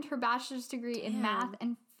she earned her bachelor's degree in math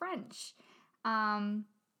and French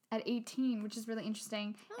at 18, which is really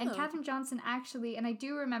interesting. And Katherine Johnson actually, and I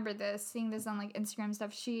do remember this, seeing this on like Instagram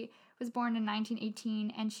stuff, she was born in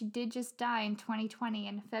 1918 and she did just die in 2020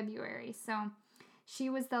 in February. So she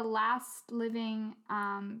was the last living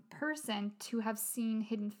person to have seen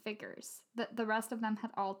Hidden Figures. The rest of them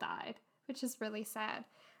had all died, which is really sad.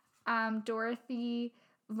 Dorothy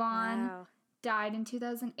Vaughan died in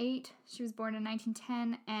 2008. She was born in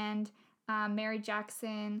 1910, and Mary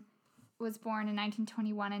Jackson was born in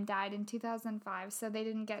 1921 and died in 2005. So they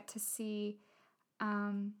didn't get to see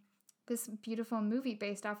this beautiful movie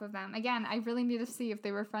based off of them. Again, I really need to see if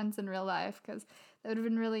they were friends in real life, because that would have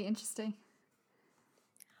been really interesting.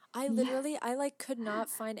 I could not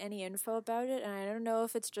find any info about it, and I don't know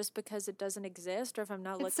if it's just because it doesn't exist or if I'm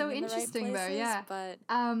not looking in the right places. It's so interesting though, yeah. But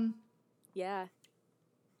yeah.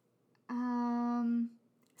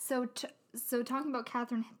 So talking about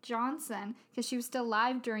Katherine Johnson, because she was still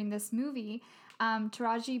alive during this movie,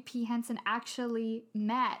 Taraji P. Henson actually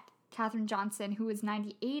met Katherine Johnson, who was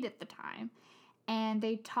 98 at the time, and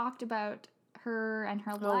they talked about her and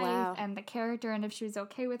her life and the character and if she was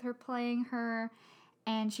okay with her playing her,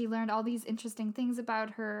 and she learned all these interesting things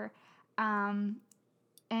about her,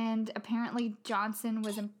 and apparently Johnson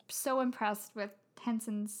was so impressed with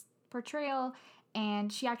Henson's portrayal.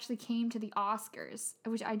 And she actually came to the Oscars,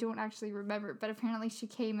 which I don't actually remember, but apparently she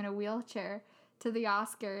came in a wheelchair to the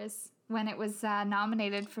Oscars when it was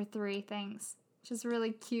nominated for 3 things, which is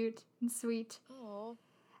really cute and sweet. Aww.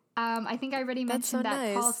 I think I already mentioned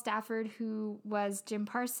that Paul Stafford, who was Jim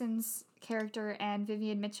Parsons' character, and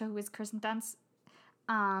Vivian Mitchell, who was Kirsten Dunst,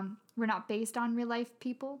 were not based on real-life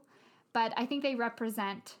people, but I think they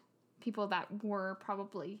represent people that were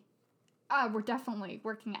probably... we're definitely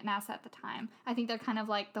working at NASA at the time. I think they're kind of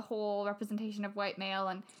like the whole representation of white male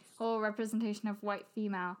and whole representation of white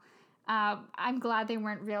female. I'm glad they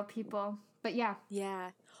weren't real people, but yeah.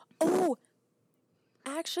 Yeah. Oh,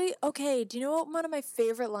 actually, okay, do you know what one of my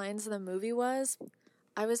favorite lines in the movie was?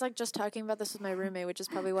 I was like just talking about this with my roommate, which is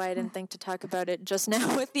probably why I didn't think to talk about it just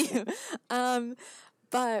now with you.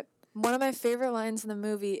 But one of my favorite lines in the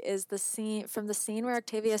movie is the scene where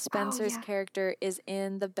Octavia Spencer's character is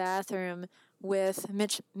in the bathroom with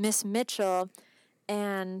Miss Mitchell,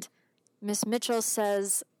 and Miss Mitchell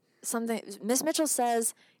says something. Miss Mitchell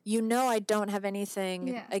says, "You know, I don't have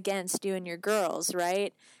anything against you and your girls,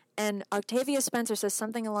 right?" And Octavia Spencer says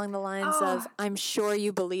something along the lines of, "I'm sure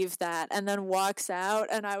you believe that," and then walks out,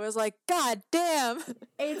 and I was like, God damn!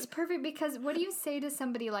 It's perfect, because what do you say to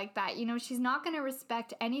somebody like that? You know, she's not going to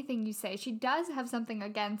respect anything you say. She does have something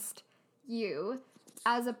against you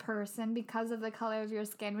as a person because of the color of your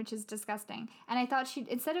skin, which is disgusting. And I thought she'd,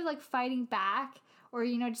 instead of like fighting back, or,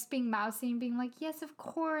 you know, just being mousy and being like, yes, of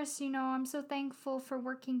course, you know, I'm so thankful for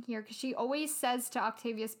working here. Because she always says to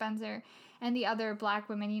Octavia Spencer and the other black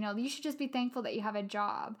women, you know, you should just be thankful that you have a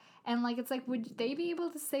job. And, like, it's like, would they be able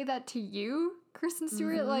to say that to you, Kristen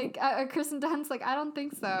Stewart? Mm-hmm. Like, Kristen Dunst? Like, I don't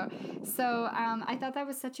think so. So, I thought that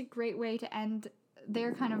was such a great way to end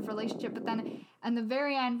their kind of relationship. But then, in the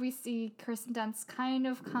very end, we see Kristen Dunst kind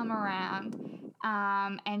of come around,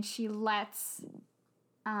 and she lets...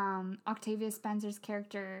 Octavia Spencer's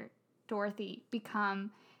character, Dorothy,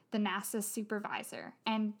 become the NASA supervisor.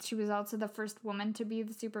 And she was also the first woman to be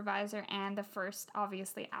the supervisor and the first,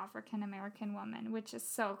 obviously, African-American woman, which is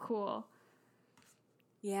so cool.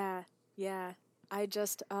 Yeah. I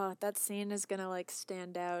just, that scene is gonna, like,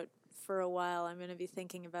 stand out for a while. I'm gonna be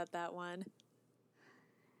thinking about that one.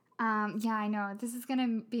 Yeah, I know. This is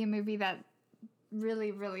gonna be a movie that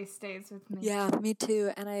really, really stays with me. Yeah, me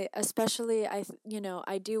too. And I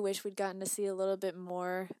do wish we'd gotten to see a little bit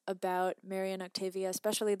more about Mary and Octavia,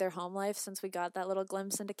 especially their home life, since we got that little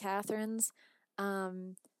glimpse into Catherine's.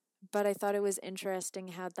 Um, but I thought it was interesting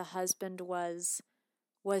how the husband was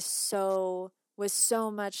so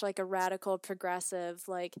much like a radical progressive,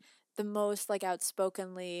 like the most like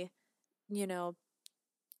outspokenly, you know,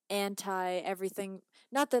 anti everything.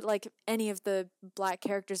 Not that like any of the black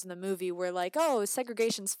characters in the movie were like, oh,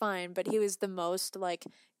 segregation's fine, but he was the most like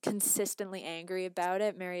consistently angry about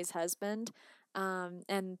it, Mary's husband.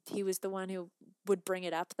 And he was the one who would bring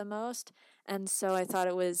it up the most. And so I thought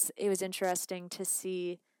it was interesting to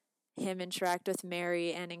see him interact with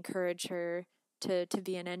Mary and encourage her to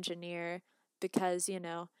be an engineer because,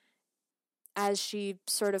 as she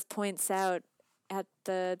sort of points out at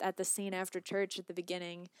the scene after church at the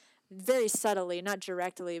beginning, very subtly, not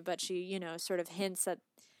directly, but she, sort of hints at,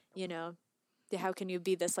 you know, how can you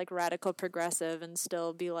be this like radical progressive and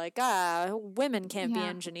still be like, women can't be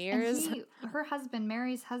engineers? And her husband,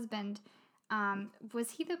 Mary's husband,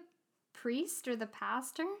 was he the priest or the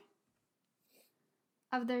pastor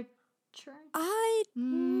of their church?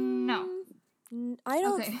 No. I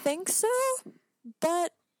don't think so,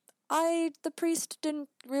 but the priest didn't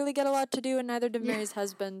really get a lot to do, and neither did Mary's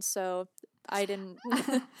husband, so I didn't.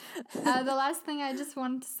 The last thing I just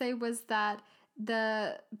wanted to say was that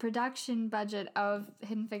the production budget of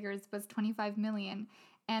Hidden Figures was $25 million,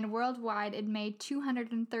 and worldwide it made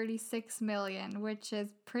 $236 million, which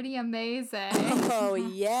is pretty amazing. Oh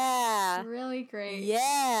yeah, really great.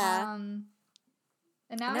 Yeah. And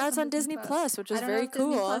now it's on Disney Plus, which is very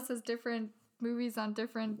cool. Disney Plus has different movies on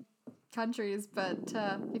different countries, but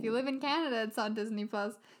if you live in Canada, it's on Disney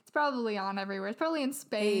Plus. It's probably on everywhere. It's probably in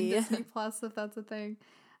Spain, Disney Plus, if that's a thing.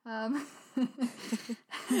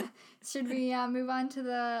 Should we move on to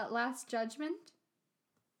the Last Judgment?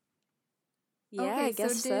 Yeah, okay, I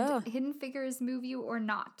guess so. Did Hidden Figures move you or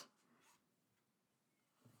not?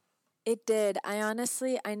 It did.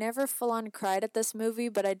 I never full on cried at this movie,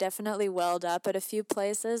 but I definitely welled up at a few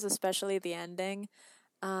places, especially the ending.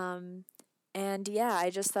 And yeah, I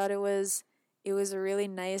just thought it was a really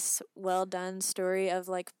nice, well done story of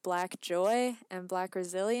like Black joy and Black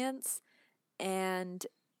resilience, and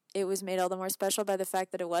it was made all the more special by the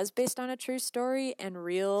fact that it was based on a true story and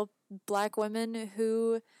real Black women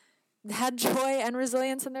who had joy and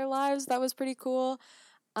resilience in their lives. That was pretty cool.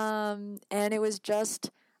 And it was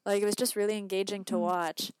just really engaging to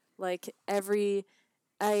watch. Like it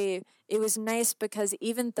was nice because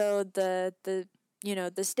even though the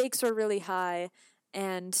stakes were really high,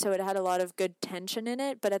 and so it had a lot of good tension in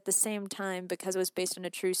it, but at the same time, because it was based on a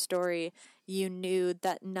true story, you knew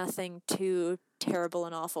that nothing too terrible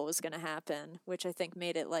and awful was going to happen, which I think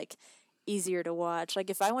made it like easier to watch.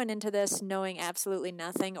 Like if I went into this knowing absolutely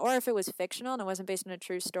nothing, or if it was fictional and it wasn't based on a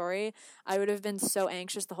true story, I would have been so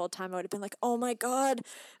anxious the whole time. I would have been like, oh my god,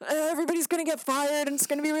 everybody's gonna get fired and it's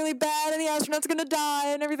gonna be really bad and the astronaut's gonna die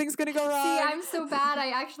and everything's gonna go wrong. See, I'm so bad.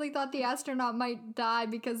 I actually thought the astronaut might die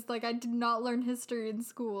because like I did not learn history in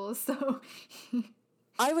school, so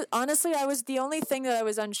I was the only thing that I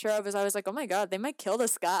was unsure of is I was like, oh my god, they might kill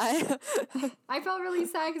this guy. I felt really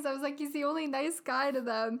sad because I was like, he's the only nice guy to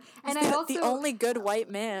them, and the only good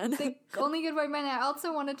white man. The only good white man. I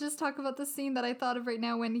also want to just talk about the scene that I thought of right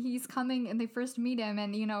now when he's coming and they first meet him,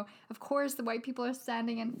 and of course the white people are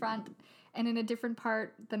standing in front and in a different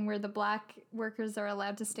part than where the Black workers are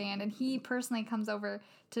allowed to stand, and he personally comes over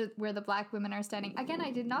to where the Black women are standing. Again,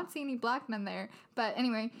 I did not see any Black men there, but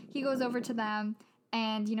anyway, he goes over to them.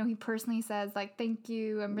 And, he personally says, like, thank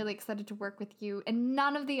you, I'm really excited to work with you. And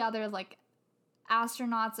none of the other, like,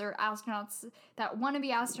 astronauts or astronauts that want to be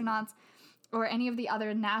astronauts or any of the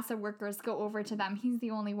other NASA workers go over to them. He's the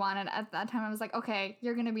only one. And at that time, I was like, okay,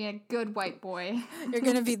 you're going to be a good white boy. You're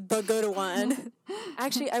going to be the good one.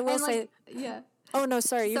 Actually, I will say... Yeah. Oh, no,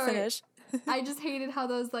 sorry, you finish. I just hated how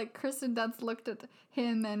those, like, Kristen Dunst looked at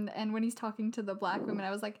him and when he's talking to the Black women,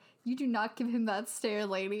 I was like, you do not give him that stare,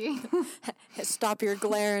 lady. Stop your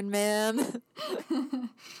glaring, ma'am.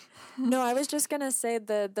 No, I was just going to say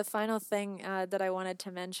the final thing that I wanted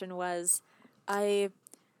to mention was I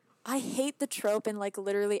hate the trope in, like,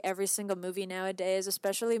 literally every single movie nowadays,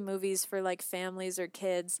 especially movies for, like, families or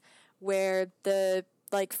kids, where the,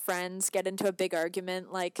 like, friends get into a big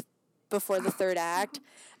argument, like, before the third act.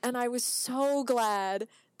 And I was so glad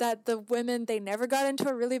that the women, they never got into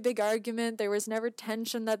a really big argument. There was never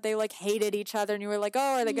tension that they like hated each other and you were like,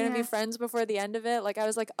 oh, are they going to be friends before the end of it? Like I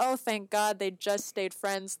was like, oh, thank God they just stayed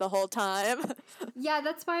friends the whole time. Yeah,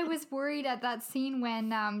 that's why I was worried at that scene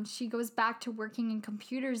when she goes back to working in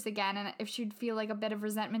computers again, and if she'd feel like a bit of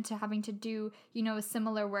resentment to having to do,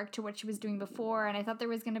 similar work to what she was doing before. And I thought there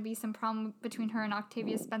was going to be some problem between her and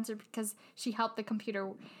Octavia Spencer because she helped the computer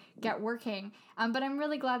get working. But I'm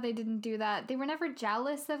really glad they didn't do that. They were never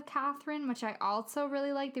jealous of Catherine, which I also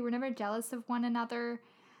really liked. They were never jealous of one another.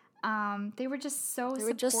 They were just so supportive. They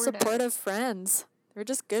were just supportive friends. They were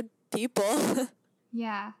just good people.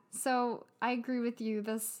 Yeah, so I agree with you.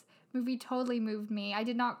 This movie totally moved me. I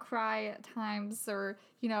did not cry at times or,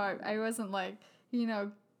 I wasn't like,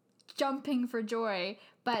 jumping for joy,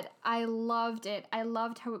 but I loved it. I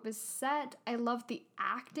loved how it was set. I loved the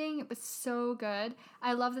acting. It was so good.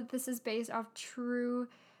 I love that this is based off true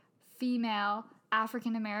female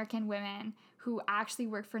African-American women who actually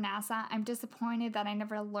work for NASA. I'm disappointed that I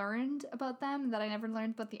never learned about them, that I never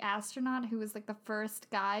learned about the astronaut who was like the first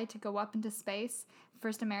guy to go up into space,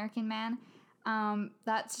 first American man.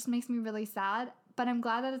 That just makes me really sad. But I'm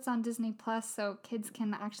glad that it's on Disney Plus so kids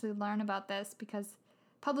can actually learn about this because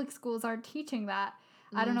public schools aren't teaching that.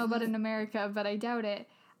 I don't know about in America, but I doubt it.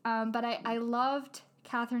 But I loved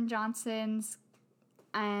Katherine Johnson's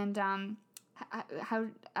and how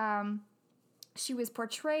she was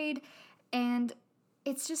portrayed. And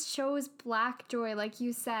it just shows Black joy, like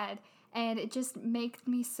you said. And it just makes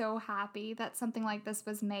me so happy that something like this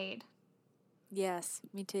was made. Yes,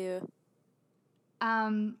 me too.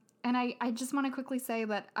 And I just want to quickly say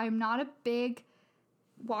that I'm not a big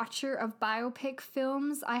watcher of biopic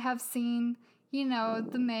films. I have seen,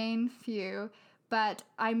 the main few. But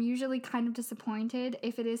I'm usually kind of disappointed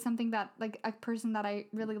if it is something that, like, a person that I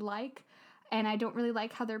really like. And I don't really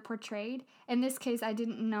like how they're portrayed. In this case, I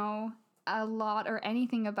didn't know a lot or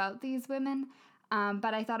anything about these women,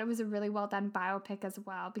 but I thought it was a really well done biopic as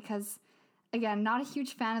well because, again, not a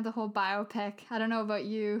huge fan of the whole biopic. I don't know about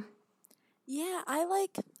you. Yeah, I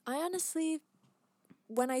honestly,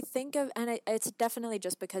 when I think of, and it's definitely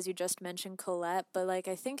just because you just mentioned Colette, but like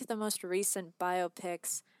I think the most recent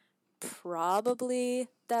biopics probably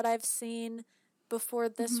that I've seen before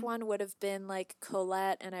this one would have been like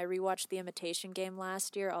Colette, and I rewatched The Imitation Game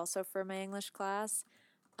last year also for my English class.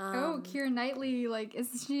 Keira Knightley, like,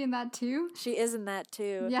 isn't she in that too? She is in that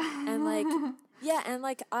too. Yeah. And like, yeah, and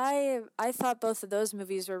like I thought both of those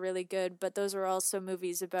movies were really good, but those were also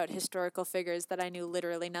movies about historical figures that I knew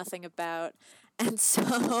literally nothing about. And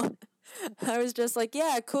so I was just like,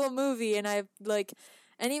 yeah, cool movie. And I like,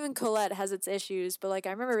 and even Colette has its issues, but like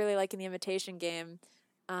I remember really liking The Imitation Game,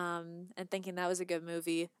 and thinking that was a good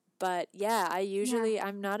movie. But yeah,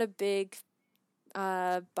 I'm not a big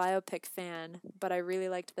biopic fan, but I really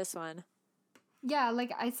liked this one. Yeah,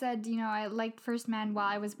 like I said, I liked First Man while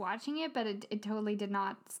I was watching it, but it totally did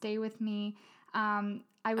not stay with me. I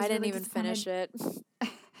didn't really even finish it.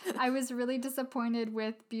 I was really disappointed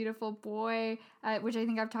with Beautiful Boy, which I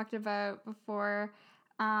think I've talked about before.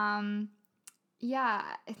 Yeah,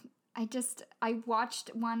 I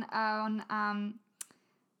watched one on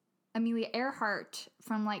Amelia Earhart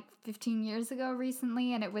from like 15 years ago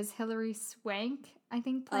recently, and it was Hilary Swank, I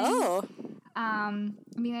think, playing. Oh.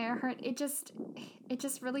 Amelia Earhart. It just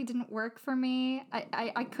really didn't work for me.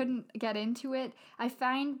 I couldn't get into it. I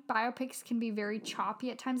find biopics can be very choppy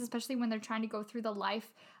at times, especially when they're trying to go through the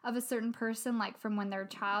life of a certain person, like from when they're a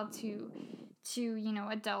child to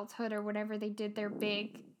adulthood or whatever they did their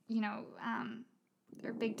big,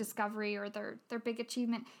 their big discovery or their big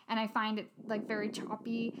achievement, and I find it like very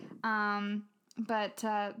choppy. But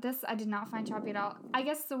this I did not find choppy at all. I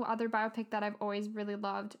guess the other biopic that I've always really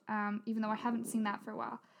loved, even though I haven't seen that for a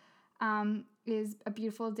while, is A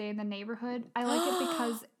Beautiful Day in the Neighborhood. I like it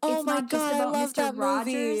because it's not just about Mr.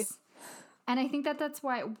 Rogers. And I think that's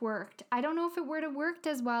why it worked. I don't know if it would have worked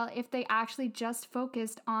as well if they actually just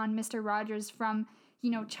focused on Mr. Rogers from,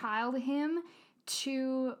 child him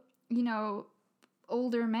to,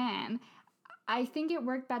 older man. I think it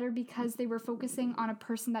worked better because they were focusing on a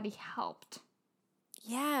person that he helped.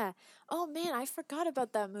 Yeah. Oh man, I forgot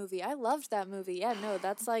about that movie. I loved that movie. Yeah, no,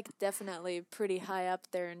 that's like definitely pretty high up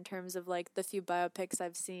there in terms of like the few biopics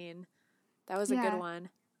I've seen. That was a good one.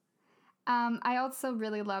 I also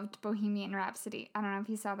really loved Bohemian Rhapsody. I don't know if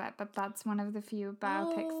you saw that, but that's one of the few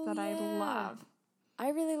biopics that I love. I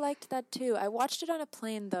really liked that too. I watched it on a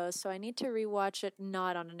plane though, so I need to rewatch it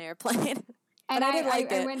not on an airplane. And I did like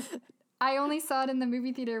it. I only saw it in the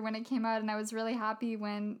movie theater when it came out, and I was really happy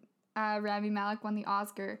when Rami Malek won the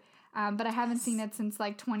Oscar. But I haven't seen it since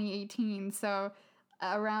like 2018, so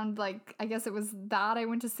around, like, I guess it was that I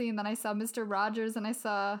went to see, and then I saw Mr. Rogers, and I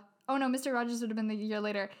saw, oh no, Mr. Rogers would have been the year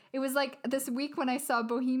later. It was like this week when I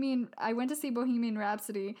went to see Bohemian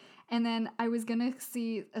Rhapsody, and then I was gonna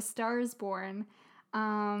see A Star is Born,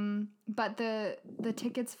 but the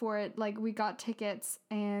tickets for it, like, we got tickets,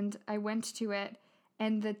 and I went to it,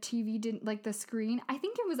 and the TV didn't, like, the screen, I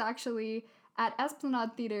think it was actually at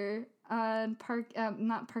Esplanade Theater, not Park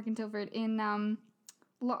and Tilford, in,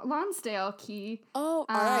 Lonsdale Key. Oh,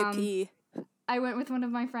 R.I.P. I went with one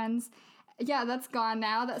of my friends. Yeah, that's gone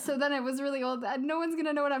now. So then it was really old. No one's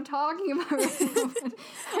gonna know what I'm talking about.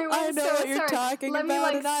 I know what you're talking Let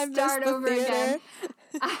about, me, and I start missed the over theater.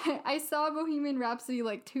 again. I saw Bohemian Rhapsody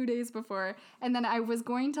like 2 days before, and then I was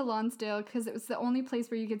going to Lonsdale because it was the only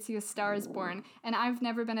place where you could see A Star is Born. And I've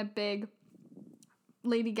never been a big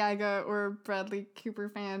Lady Gaga or Bradley Cooper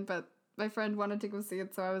fan, but my friend wanted to go see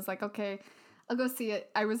it, so I was like, okay, I'll go see it.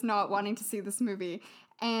 I was not wanting to see this movie.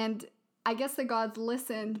 And I guess the gods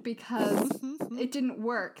listened because it didn't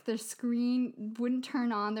work. The screen wouldn't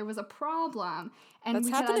turn on. There was a problem. And That's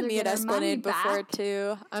happened to me at Esplanade before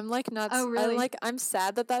too. I'm like not. Oh, really? I'm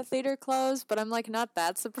sad that theater closed, but I'm like not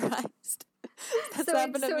that surprised. That's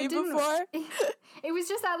happened to me before. It was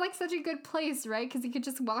just at like such a good place, right? Because you could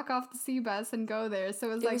just walk off the C bus and go there.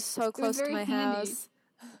 So it was so close to my house.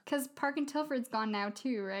 Because Park and Tilford's gone now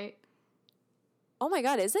too, right? Oh my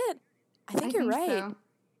God, is it? I think you're right. So.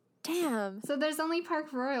 Damn. So there's only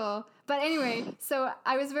Park Royal. But anyway, so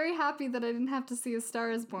I was very happy that I didn't have to see A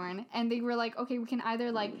Star is Born. And they were like, okay, we can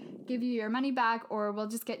either like give you your money back or we'll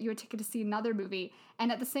just get you a ticket to see another movie.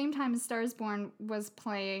 And at the same time A Star is Born was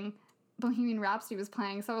playing, Bohemian Rhapsody was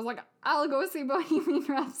playing. So I was like, I'll go see Bohemian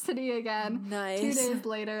Rhapsody again. Nice. 2 days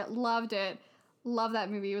later, loved it. Love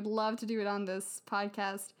that movie. Would love to do it on this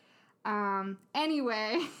podcast.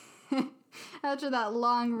 Anyway... After that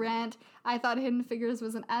long rant, I thought Hidden Figures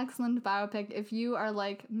was an excellent biopic. If you are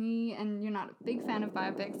like me and you're not a big fan of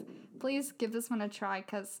biopics, please give this one a try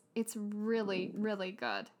because it's really, really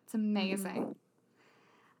good. It's amazing.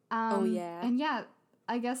 Oh, yeah. And yeah,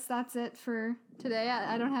 I guess that's it for today.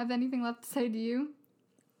 I don't have anything left to say to you.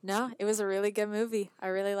 No, it was a really good movie. I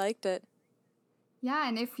really liked it. Yeah,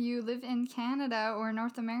 and if you live in Canada or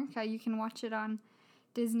North America, you can watch it on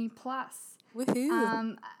Disney+.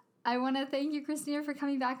 Woohoo. I want to thank you, Christina, for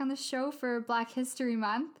coming back on the show for Black History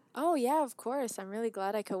Month. Oh, yeah, of course. I'm really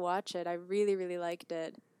glad I could watch it. I really, really liked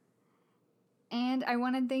it. And I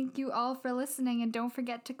want to thank you all for listening, and don't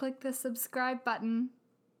forget to click the subscribe button.